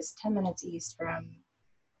earlier is 10 minutes east from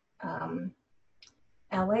um,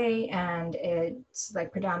 LA, and it's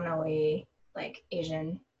like predominantly like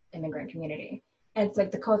Asian immigrant community. And it's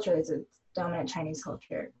like the culture is a dominant Chinese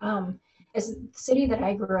culture. It's the city that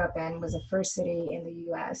I grew up in was the first city in the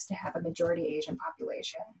U.S. to have a majority Asian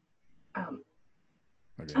population. Um,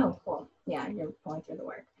 Okay. oh, cool. Yeah, you're going through the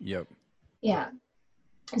work. Yep. Yeah.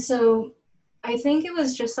 So I think it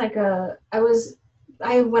was just like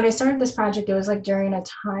when I started this project, it was like during a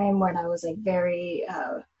time when I was like very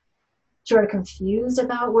sort of confused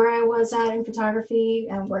about where I was at in photography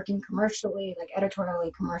and working commercially, like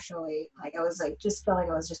editorially, commercially. Like I was like, just felt like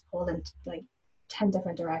I was just pulled in like 10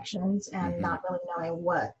 different directions and Mm-hmm. not really knowing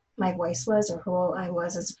what my voice was or who I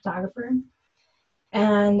was as a photographer.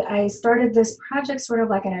 And I started this project sort of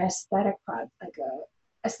like an aesthetic project, like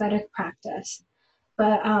aesthetic practice.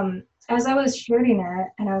 But as I was shooting it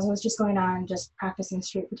and as I was just going on just practicing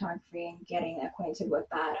street photography and getting acquainted with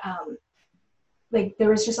that, like there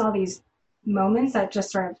was just all these moments that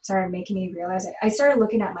just sort of started making me realize I started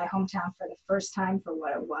looking at my hometown for the first time for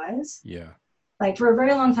what it was. Yeah. Like for a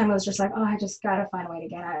very long time, I was just like, oh, I just gotta find a way to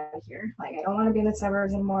get out of here. Like I don't want to be in the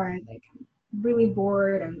suburbs anymore. Like I'm really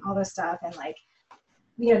bored and all this stuff. And like,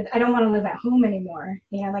 I don't want to live at home anymore.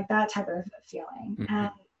 Like that type of feeling. Mm-hmm.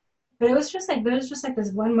 But it was just like there was just like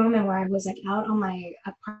this one moment where I was like out on my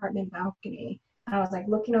apartment balcony. And I was like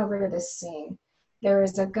looking over to this scene. There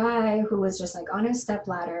was a guy who was just like on his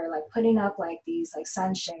stepladder, like putting up like these like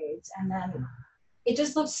sunshades, and then it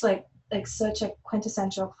just looks like such a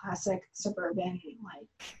quintessential classic suburban like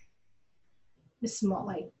small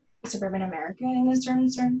like suburban America in a certain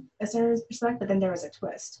respect. But then there was a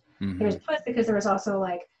twist. There Mm-hmm. was a twist because there was also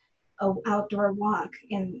like a outdoor walk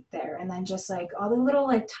in there, and then just like all the little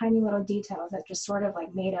like tiny little details that just sort of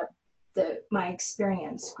like made up my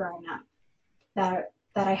experience growing up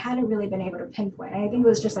that I hadn't really been able to pinpoint. And I think it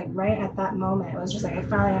was just like right at that moment, it was just like I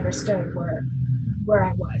finally understood where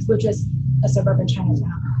I was, which is a suburban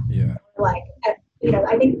Chinatown. Yeah. Like I think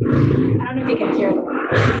I don't know if you can hear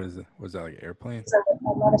What is it? Was that like an airplane? a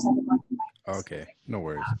motorcycle going by. Okay. No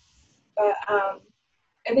worries. But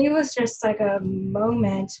I think it was just like a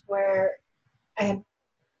moment where I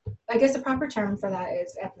guess the proper term for that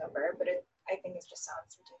is ethnoburb, but I think it just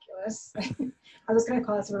sounds ridiculous. I was going to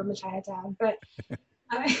call it suburban Chinatown, but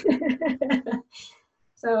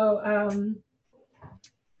so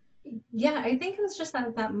yeah, I think it was just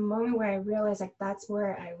that moment where I realized like that's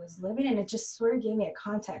where I was living, and it just sort of gave me a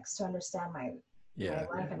context to understand my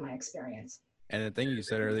life and my experience. And the thing you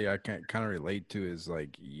said earlier, I can kind of relate to is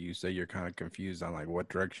like you say you're kind of confused on like what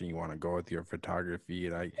direction you want to go with your photography.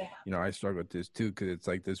 And Yeah. I struggle with this too because it's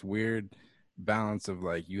like this weird balance of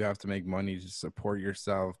like you have to make money to support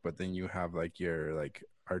yourself, but then you have like your like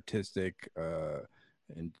artistic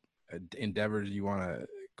and endeavors you want to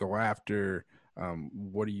go after.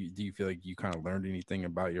 What do you feel like you kind of learned anything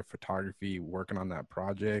about your photography working on that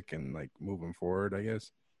project and like moving forward, I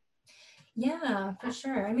guess? Yeah, for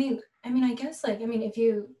sure. I guess if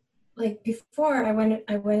you like before I went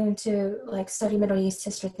into like study Middle East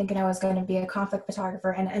history thinking I was going to be a conflict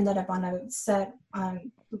photographer and ended up on a set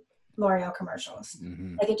on L'Oreal commercials.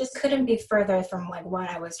 Mm-hmm. Like it just couldn't be further from like what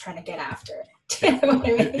I was trying to get after. Do you know what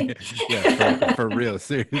I mean? Yeah, for real,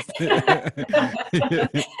 seriously.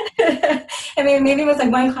 I mean, maybe it was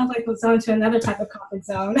like one conflict zone to another type of conflict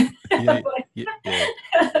zone. Yeah, yeah,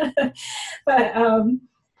 yeah. but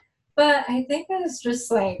but I think it was just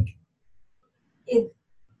like it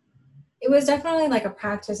it was definitely like a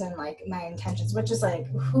practice in like my intentions, which is like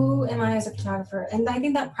who am I as a photographer? And I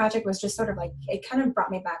think that project was just sort of like it kind of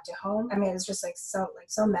brought me back to home. I mean, it was just like so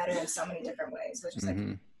meta in so many different ways, which is like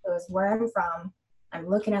Mm-hmm. it was where I'm from. I'm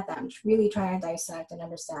looking at that. I'm really trying to dissect and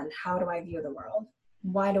understand how do I view the world?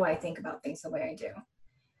 Why do I think about things the way I do?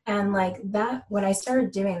 And like that, when I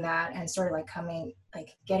started doing that and started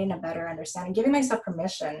like getting a better understanding, giving myself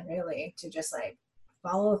permission really to just like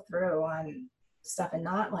follow through on stuff and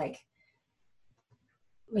not like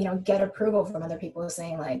get approval from other people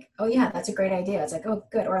saying like, oh yeah, that's a great idea. It's like, oh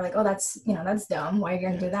good. Or like, oh, that's dumb. Why are you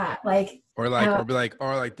going to Yeah. do that? Like, Or be like,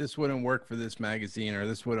 or like this wouldn't work for this magazine, or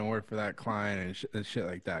this wouldn't work for that client, and shit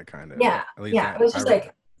like that, kind of. yeah, At least yeah. It was just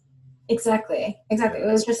like, exactly. It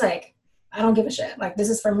yeah, was just like, I don't give a shit. Like, this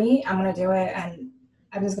is for me. I'm going to do it. And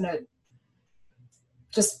I'm just going to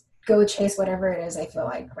just go chase whatever it is I feel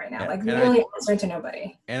like right now. and, Like and I literally answering to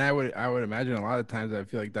nobody. and I would imagine a lot of times I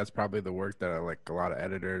feel like that's probably the work that like a lot of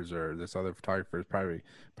editors or this other photographers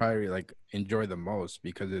probably like enjoy the most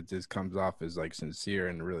because it just comes off as like sincere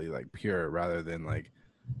and really like pure rather than like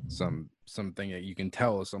something that you can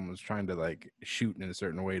tell someone's trying to like shoot in a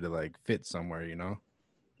certain way to like fit somewhere, you know?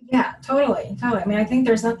 Yeah, totally. Totally. I mean, I think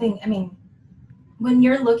there's nothing, when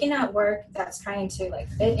you're looking at work that's trying to like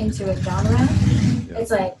fit into a genre, Yeah.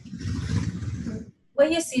 it's like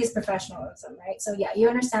what you see is professionalism, right? So yeah, you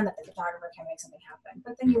understand that the photographer can make something happen,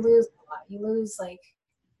 but then you lose a lot. You lose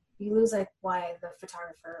like why the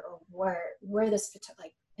photographer or where this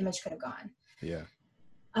like image could have gone. Yeah.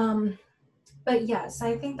 Um, but yes,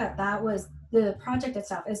 I think that was the project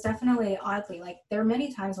itself is definitely oddly like there are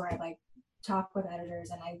many times where I like talk with editors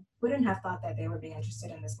and I wouldn't have thought that they would be interested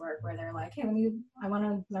in this work where they're like, hey, I want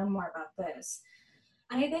to learn more about this.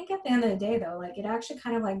 And I think at the end of the day, though, like it actually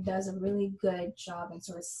kind of like does a really good job in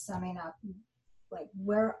sort of summing up like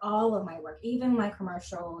where all of my work, even my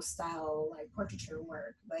commercial style like portraiture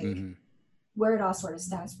work, like Mm-hmm. where it all sort of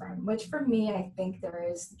stems from, which for me, I think there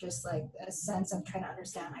is just like a sense of trying to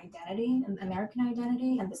understand identity and American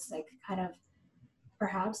identity and this like kind of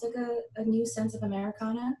perhaps like a new sense of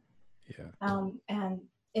Americana. Yeah. And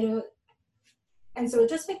it and so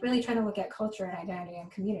just like really trying to look at culture and identity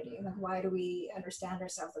and community, like why do we understand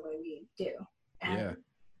ourselves the way we do? Yeah.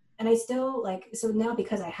 And I still like, so now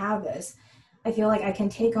because I have this, I feel like I can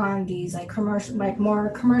take on these like commercial, like more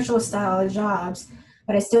commercial style jobs,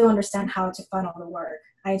 but I still understand how to funnel the work.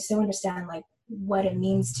 I still understand like what it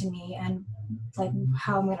means to me and like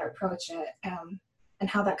how I'm going to approach it, and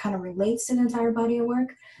how that kind of relates to the entire body of work,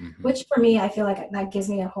 Mm-hmm. which for me, I feel like that gives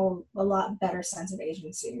me a lot better sense of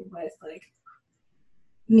agency with like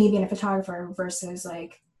me being a photographer versus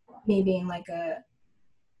like me being like a,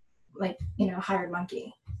 like, hired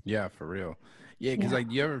monkey. Yeah, for real. Yeah, because Yeah. like,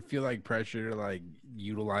 do you ever feel like pressure to like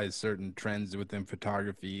utilize certain trends within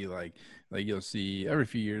photography? Like you'll see every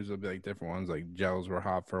few years there'll be like different ones. Like gels were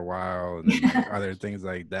hot for a while, and then like other things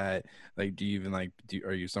like that. Like, do you even like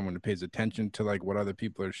are you someone who pays attention to like what other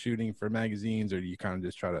people are shooting for magazines, or do you kind of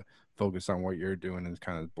just try to focus on what you're doing and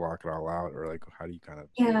kind of block it all out, or like how do you kind of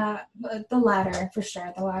do it? Yeah, the latter for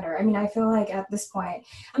sure. The latter. I mean, I feel like at this point,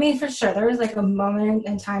 I mean, for sure, there was like a moment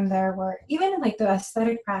in time there where even like the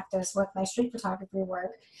aesthetic practice with my street photography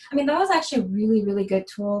work, I mean, that was actually a really, really good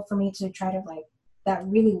tool for me to try to like, that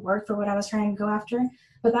really worked for what I was trying to go after.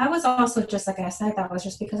 But that was also just like an aesthetic. That was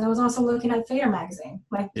just because I was also looking at Fader magazine,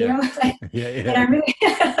 like, Yeah, like, and yeah, I really,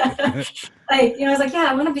 yeah. like, I was like, yeah,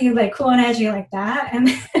 I want to be like cool and edgy like that. And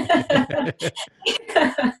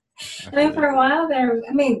I I mean, feel for you. a while there,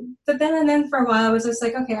 I mean, but then and then for a while, I was just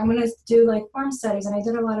like, okay, I'm going to do like form studies. And I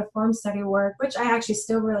did a lot of form study work, which I actually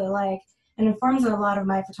still really like and informs a lot of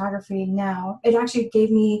my photography now. It actually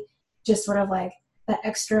gave me just sort of like that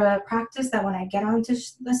extra practice that when I get onto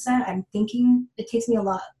the set, I'm thinking it takes me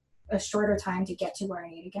a shorter time to get to where I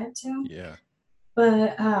need to get to. Yeah.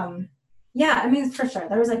 But yeah, I mean, for sure,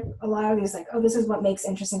 there was like a lot of these like, oh, this is what makes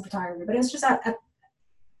interesting photography. But it's just I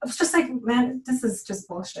was just like, man, this is just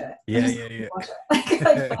bullshit. It's Yeah, just yeah, bullshit.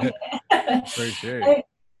 Like fuck yeah. it. For sure.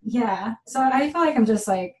 Yeah. So I feel like I'm just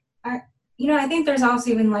like, I think there's also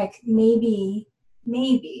even like maybe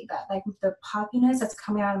that like the poppiness that's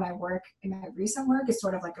coming out of my work in my recent work is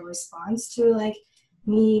sort of like a response to like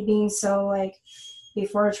me being so like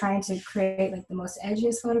before trying to create like the most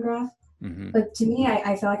edgiest photograph. Hmm. But to me,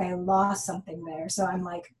 I feel like I lost something there. So I'm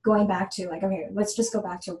like going back to like, okay, let's just go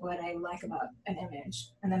back to what I like about an image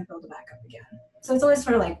and then build it back up again. So it's always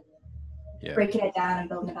sort of like Yeah. breaking it down and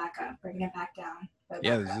building it back up, breaking it back down, build it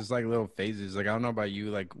Yeah, back there's up. just like little phases. Like I don't know about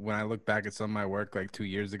you. Like when I look back at some of my work like 2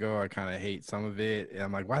 years ago, I kind of hate some of it, and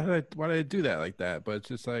I'm like, why did I do that like that? But it's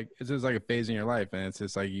just like a phase in your life, and it's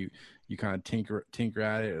just like you kind of tinker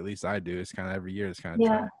at it. At least I do. It's kind of every year. It's kind of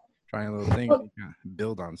Yeah. trying little things, Well, and kind of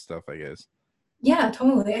build on stuff, I guess. yeah,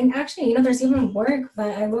 totally. And actually, there's even work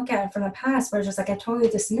that I look at from the past where just like I totally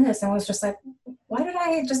dismissed and was just like, why did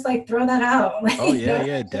I just like throw that out? Like, Oh yeah,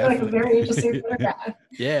 it's yeah, actually like a very interesting definitely. photograph.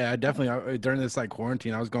 Yeah, I definitely during this like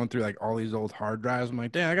quarantine, I was going through like all these old hard drives. I'm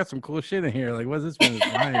like, damn, I got some cool shit in here. Like, what's this been?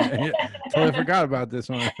 Mine. Yeah, totally forgot about this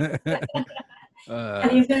one. Have uh,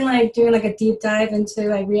 you been like doing like a deep dive into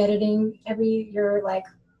like re-editing your like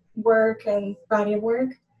work and body of work?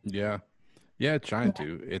 yeah, yeah, trying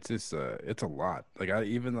to. It's just it's a lot. Like I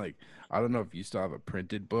even like I don't know if you still have a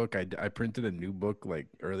printed book. I printed a new book like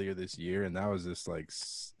earlier this year, and that was just like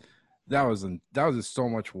that was just so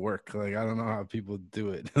much work. Like I don't know how people do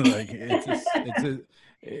it. Like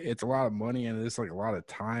it's a lot of money and it's like a lot of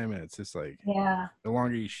time, and it's just like Yeah, the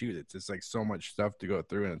longer you shoot, it's just like so much stuff to go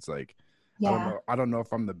through, and it's like yeah, I don't know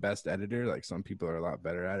if I'm the best editor. Like some people are a lot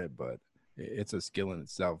better at it, but it's a skill in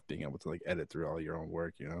itself being able to like edit through all your own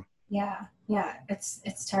work, you know. yeah, yeah. It's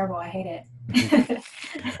terrible. I hate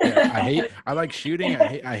Yeah, it. I like shooting.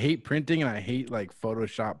 I hate printing, and I hate like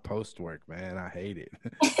Photoshop post work, man. I hate it.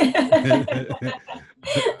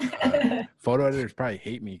 Photo editors probably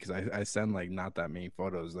hate me because I send like not that many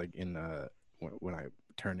photos like in when I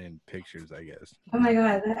turn in pictures, I guess. Oh my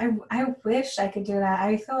god, I wish I could do that.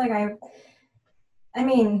 I feel like I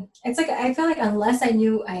mean, it's like I feel like unless I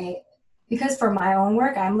knew because for my own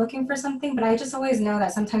work I'm looking for something, but I just always know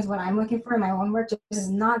that sometimes what I'm looking for in my own work just is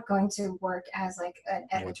not going to work as like an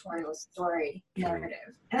What editorial story true?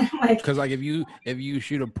 narrative. And I'm like, Because like if you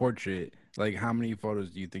shoot a portrait, like how many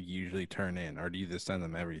photos do you think you usually turn in, or do you just send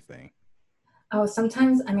them everything? oh,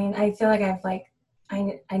 sometimes I mean I feel like I've like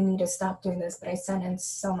I need to stop doing this, but I send in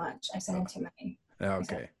so much. I send Oh, in too many. yeah, I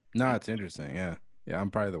send, okay. No, it's interesting. Yeah, yeah. I'm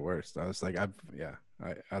probably the worst. I was like, yeah.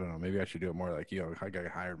 I don't know. Maybe I should do it more like you. I got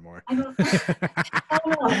hired more. I don't, I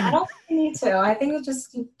don't know. I don't think you need to. I think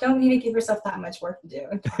you don't need to give yourself that much work to do,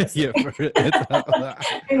 honestly. Yeah, for it's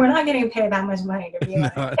I mean, we're not getting paid that much money to be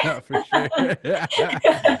like no, no, for sure.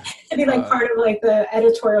 to be like uh, part of like the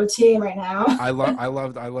editorial team right now. I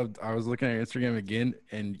was looking at your Instagram again,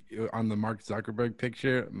 and on the Mark Zuckerberg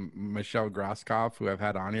picture, Michelle Grosskopf, who I've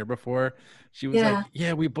had on here before, she was like, Yeah.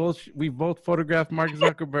 "Yeah, we both photographed Mark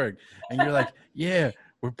Zuckerberg," and you're like, "Yeah,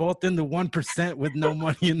 we're both in the 1% with no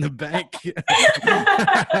money in the bank."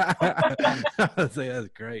 I was like, "That's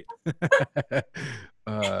great."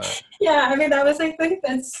 uh, Yeah, I mean that was I think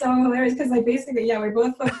that's so hilarious because like basically yeah we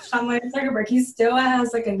both focused on like Zuckerberg. He still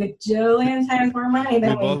has like a gajillion times more money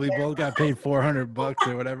than we we do. both got paid $400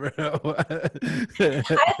 or whatever.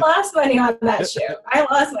 I lost money on that shoe. I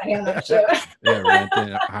lost money on that shoe. Yeah,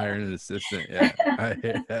 renting, hiring an assistant. Yeah, I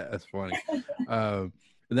hear that. That's funny.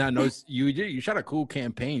 And then I noticed you shot a cool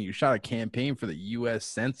campaign. You shot a campaign for the U.S.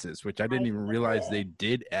 Census, which I didn't even realize they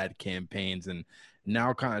did ad campaigns. And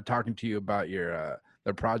now, kind of talking to you about your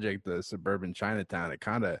the project, the Suburban Chinatown, it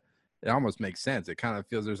almost makes sense. It kind of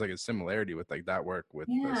feels there's like a similarity with like that work with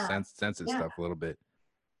the Yeah, census yeah. stuff a little bit.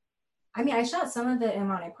 I mean, I shot some of it in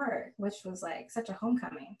Monterey Park, which was like such a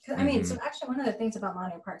homecoming. I mean, Mm-hmm. so actually, one of the things about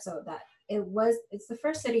Monterey Park, so that it's the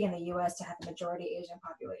first city in the U.S. to have a majority Asian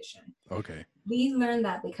population. Okay. We learned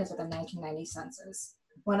that because of the 1990 census.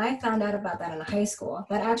 When I found out about that in high school,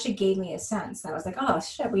 that actually gave me a sense that I was like, oh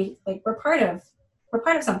shit, we're part of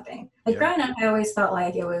something. Like Yeah. growing up, I always felt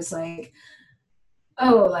like it was like,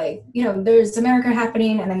 oh, like, you know, there's America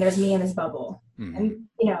happening and then there's me in this bubble. Mm-hmm. And,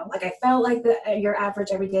 you know, like I felt like your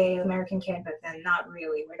average everyday American kid, but then not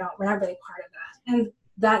really. We're not really part of that. And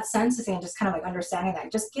that sense of thing, just kind of like understanding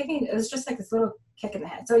that, just giving, it was just like this little kick in the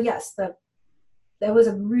head. So yes, that was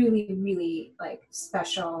a really, really like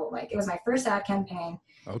special, like it was my first ad campaign.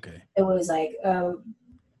 Okay. It was like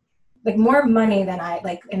more money than I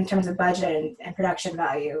like in terms of budget and production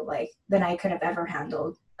value, like than I could have ever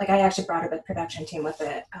handled. Like I actually brought up a production team with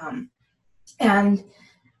it. And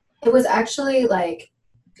it was actually like,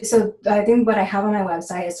 so I think what I have on my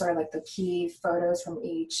website is sort of like the key photos from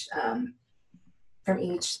each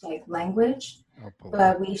like language. I'll pull it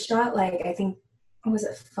up. But we shot like, I think, what was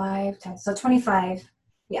it, 5 times? So 25,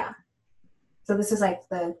 yeah. So this is like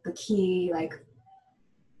the key, like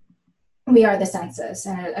we are the census,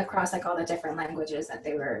 and across like all the different languages that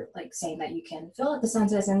they were like saying that you can fill out the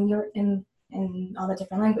census and you're in all the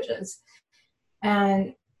different languages.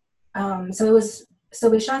 And so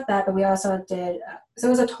we shot that, but we also did so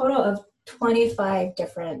it was a total of 25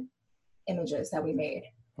 different images that we made.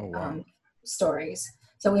 Oh wow. Stories.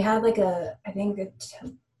 So we had like I think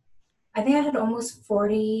I had almost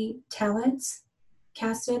 40 talents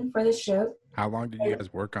casted for the shoot. How long did you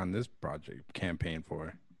guys work on this project campaign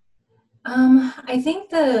for? I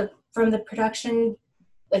think from the production,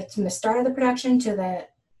 like from the start of the production to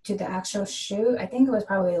the actual shoot, I think it was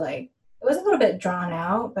probably like it was a little bit drawn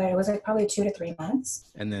out, but it was like probably 2 to 3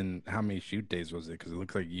 months. And then how many shoot days was it? Because it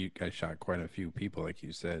looks like you guys shot quite a few people, like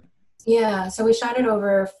you said. Yeah, so we shot it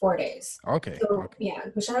over 4 days. Okay. So Okay. yeah,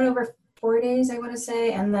 we shot it over 4 days, I want to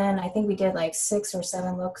say, and then I think we did like 6 or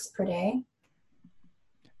 7 looks per day.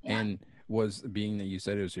 Yeah. And was being that you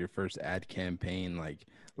said it was your first ad campaign, like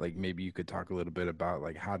maybe you could talk a little bit about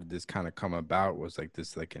like how did this kind of come about? Was like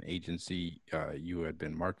this like an agency you had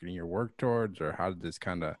been marketing your work towards, or how did this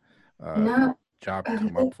kind of No, job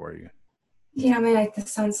come up for you? yeah, I mean, like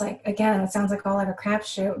this sounds like again, it sounds like all like a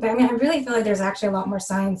crapshoot. But I mean, I really feel like there's actually a lot more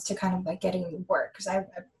science to kind of like getting work because I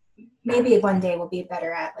maybe one day we'll be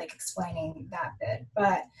better at like explaining that bit.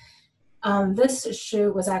 But this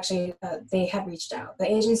shoot was actually they had reached out. The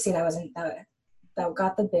agency that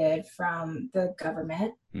got the bid from the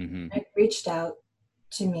government Mm-hmm. reached out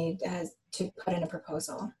to me as to put in a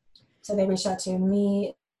proposal. So they reached out to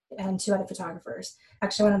me and 2 other photographers.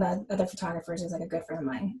 Actually, one of the other photographers is like a good friend of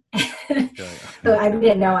mine. So I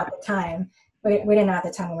didn't know at the time. We didn't know at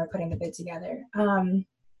the time when we were putting the bid together.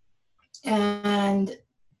 And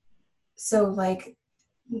so like,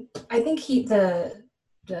 I think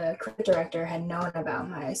the creative director had known about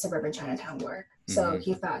my Suburban Chinatown work. So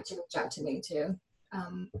he thought to reach out to me to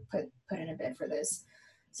put in a bid for this.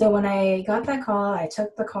 So when I got that call, I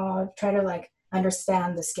took the call, try to like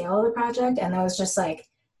understand the scale of the project. And I was just like,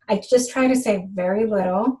 I just tried to say very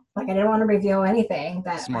little. Like I didn't want to reveal anything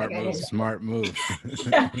that Smart like, move. Smart move.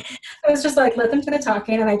 yeah. I was just like, let them do the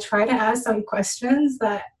talking. And I tried to ask some questions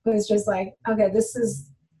that was just like, okay, this is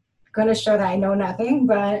going to show that I know nothing.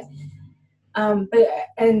 But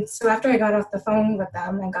and so after I got off the phone with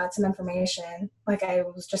them and got some information, like I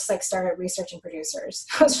was just like started researching producers.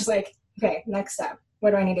 I was just like, okay, next step.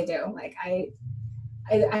 what do I need to do? Like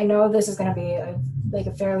I know this is going to be like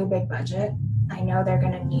a fairly big budget. I know they're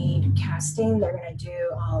going to need casting. They're going to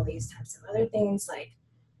do all these types of other things. Like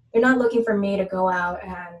they're not looking for me to go out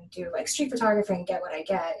and do like street photography and get what I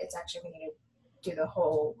get. It's actually we need to do the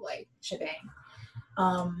whole like shebang.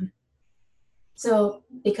 Um, so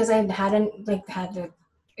because I hadn't like had the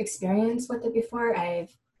experience with it before, I've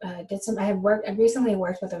recently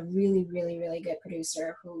worked with a really, really, really good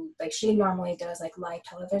producer who like she normally does like live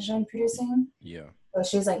television producing. Yeah. So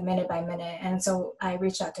she's like minute by minute. And so I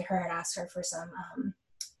reached out to her and asked her for some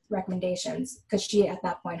recommendations because she at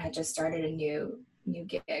that point had just started a new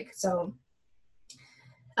gig. So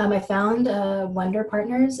I found Wonder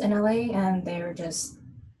Partners in LA, and they were just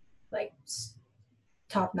like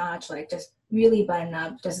top notch, like just really button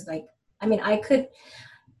up. Just like I mean,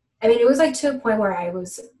 it was like to a point where I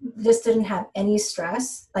was just didn't have any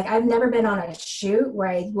stress. Like I've never been on a shoot where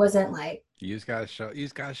I wasn't like. You just gotta show. You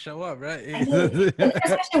just gotta show up, right? I did. And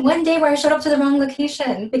there's actually one day where I showed up to the wrong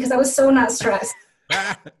location because I was so not stressed.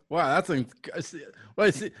 Wow, that's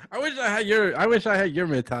well. See, I wish I had your. I wish I had your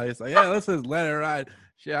mentality. It's like, yeah, let's just let it ride.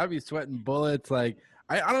 Shit, I'd be sweating bullets. Like,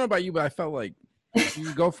 I don't know about you, but I felt like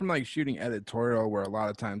you go from like shooting editorial, where a lot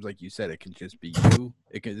of times, like you said, it can just be you.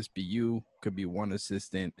 It can just be you. Could be one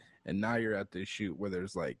assistant, and now you're at this shoot where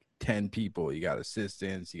there's like 10 people. You got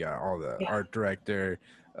assistants. You got all the art director.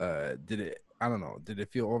 Did it? I don't know. Did it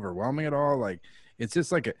feel overwhelming at all? Like, it's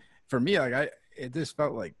just like for me. Like it just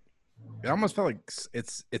felt like. It almost felt like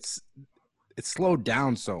it's slowed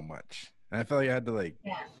down so much, and I felt like I had to like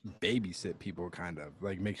babysit people, kind of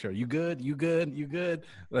like make sure you good,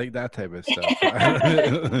 like that type of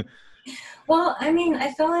stuff. Well, I mean,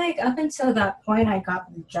 I feel like up until that point, I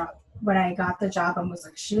got the job. When I got the job and was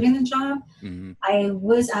like shooting the job, Mm-hmm. I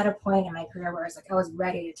was at a point in my career where I was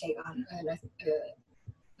ready to take on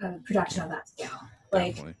a production of that scale.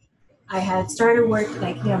 Like Definitely. I had started work,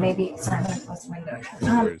 like maybe sorry, I'm gonna close the window.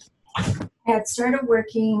 I had started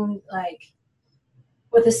working like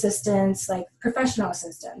with assistants, like professional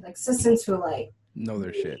assistants, like assistants who like know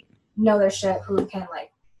their shit, who can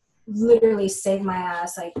like literally save my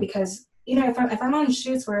ass, like because if I'm on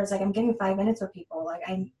shoots where it's like I'm getting 5 minutes with people, like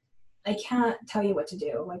I can't tell you what to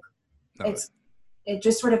do. Like it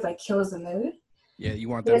just sort of like kills the mood. Yeah, you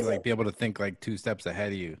want them to like be able to think like 2 steps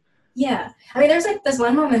ahead of you. Yeah, I mean, there's like this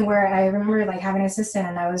one moment where I remember like having an assistant,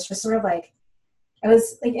 and I was just sort of like I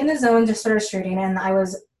was like in the zone, just sort of shooting, and I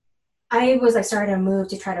was like starting to move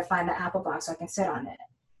to try to find the apple box so I can sit on it.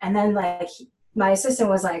 And then like my assistant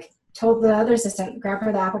was like told the other assistant grab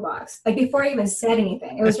her the apple box. Like before I even said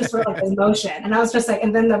anything, it was just sort of like this motion, and I was just like,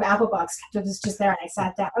 and then the apple box was just there, and I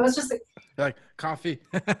sat down. I was just like coffee.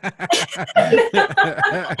 I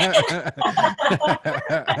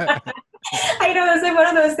know it's like one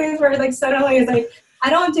of those things where like suddenly it's like I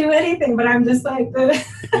don't do anything, but I'm just like no,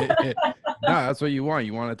 that's what you want.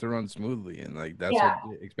 You want it to run smoothly, and like that's what,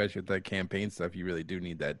 especially with that campaign stuff, you really do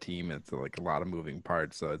need that team. It's like a lot of moving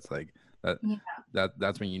parts, so it's like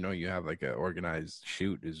that's when you have like an organized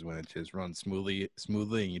shoot is when it just runs smoothly,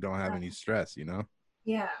 and you don't have any stress.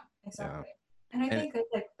 Yeah, exactly. And I think that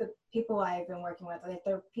like the people I've been working with, like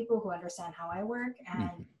they're people who understand how I work,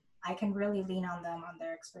 and I can really lean on them on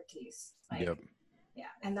their expertise. Like, yeah,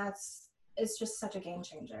 and it's just such a game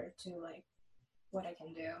changer to like what I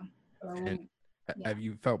can do. And have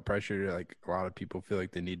you felt pressure? Like a lot of people feel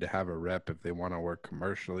like they need to have a rep if they want to work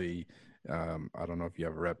commercially. I don't know if you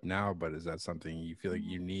have a rep now, but is that something you feel like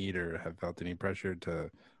you need, or have felt any pressure to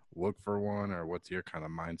look for one, or what's your kind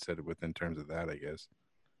of mindset within terms of that, I guess?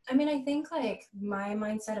 I mean, I think like my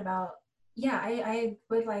mindset about I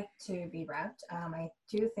would like to be repped. I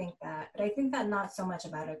do think that, but I think that not so much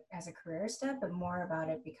about it as a career step, but more about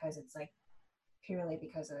it because it's like purely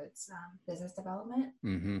because of its business development.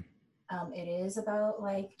 Mm-hmm. It is about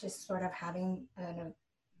like just sort of having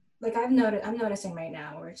like I'm noticing right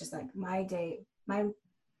now where it's just like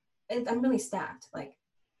I'm really stacked, like,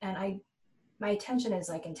 and my attention is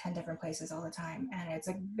like in 10 different places all the time, and it's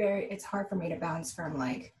like it's hard for me to bounce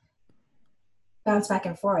back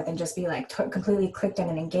and forth and just be like completely clicked in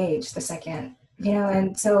and engaged the second,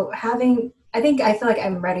 and so I feel like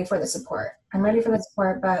I'm ready for the support.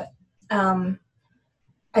 But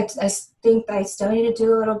I think I still need to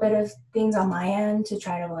do a little bit of things on my end to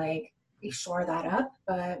try to like shore that up,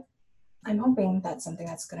 but I'm hoping that's something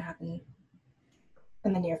that's going to happen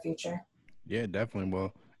in the near future. Yeah, definitely.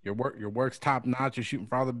 Well, your work's top notch. You're shooting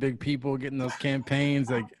for all the big people, getting those campaigns.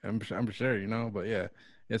 Like I'm sure, but yeah,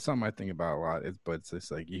 It's something I think about a lot. But it's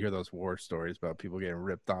just like you hear those war stories about people getting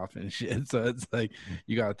ripped off and shit. So it's like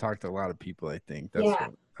you got to talk to a lot of people. I think that's Yeah.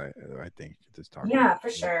 what I think. Just talking to Yeah, for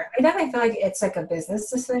people. sure. I definitely feel like it's like a business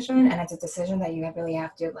decision, and it's a decision that you really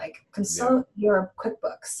have to like Yeah. consult your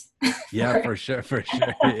QuickBooks Yeah, for. for sure, for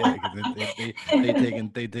sure. Yeah, because they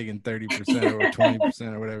taking 30% or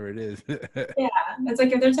 20% or whatever it is. Yeah, it's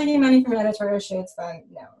like if they're taking money from editorial shoots, then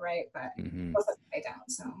no, right? But Hmm. most of they don't.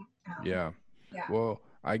 So, Yeah. yeah. Well,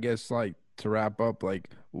 I guess like to wrap up, like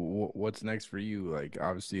what's next for you? Like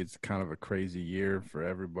obviously it's kind of a crazy year for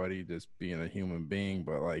everybody just being a human being,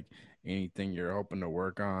 but like anything you're hoping to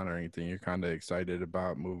work on or anything you're kind of excited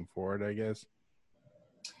about moving forward, I guess.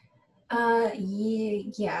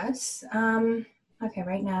 Yes. Okay,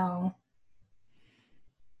 right now.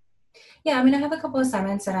 Yeah, I mean, I have a couple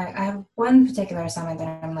assignments, and I have one particular assignment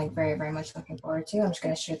that I'm like very, very much looking forward to. I'm just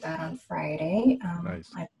going to shoot that on Friday. Nice.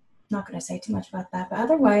 I'm not going to say too much about that, but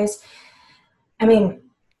otherwise, I mean,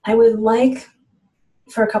 I would like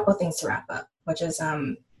for a couple of things to wrap up, which is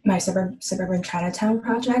my suburban Chinatown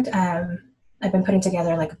project. I've been putting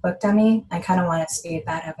together like a book dummy. I kind of want to speed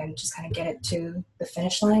that up and just kind of get it to the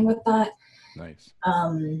finish line with that. Nice.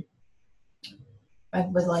 Um, I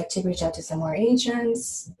would like to reach out to some more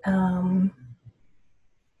agents. I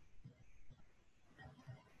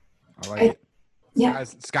like it. Yeah.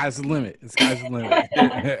 Sky's the limit. The sky's the limit.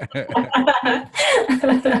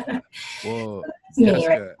 Well, That's me, right?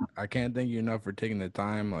 Jessica, I can't thank you enough for taking the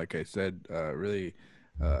time. Like I said, really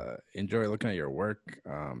enjoy looking at your work.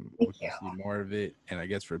 Thank Hope to you. see more of it. And I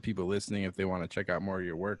guess for people listening, if they want to check out more of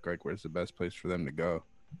your work, like where's the best place for them to go?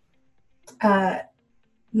 Uh,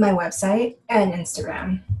 my website and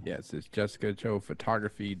Instagram. Yes, it's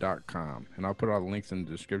jessicachouphotography.com. And I'll put all the links in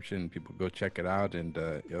the description. People go check it out. And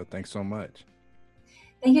thanks so much.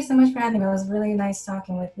 Thank you so much for having me. It was really nice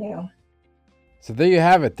talking with you. So there you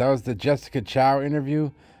have it. That was the Jessica Chou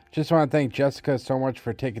interview. Just want to thank Jessica so much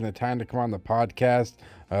for taking the time to come on the podcast.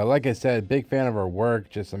 Like I said, big fan of her work,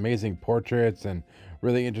 just amazing portraits and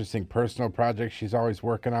really interesting personal projects she's always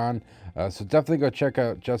working on. So definitely go check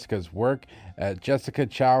out Jessica's work at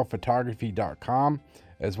jessicachouphotography.com,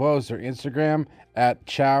 as well as her Instagram at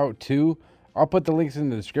Chou2. I'll put the links in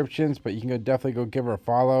the descriptions, but you can definitely go give her a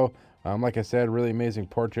follow. Like I said, really amazing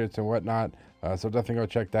portraits and whatnot. So definitely go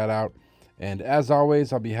check that out. And as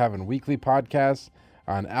always, I'll be having weekly podcasts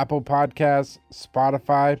on Apple Podcasts,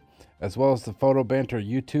 Spotify, as well as the Photo Banter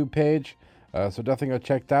YouTube page. So definitely go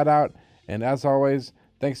check that out. And as always,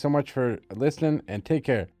 thanks so much for listening and take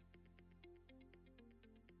care.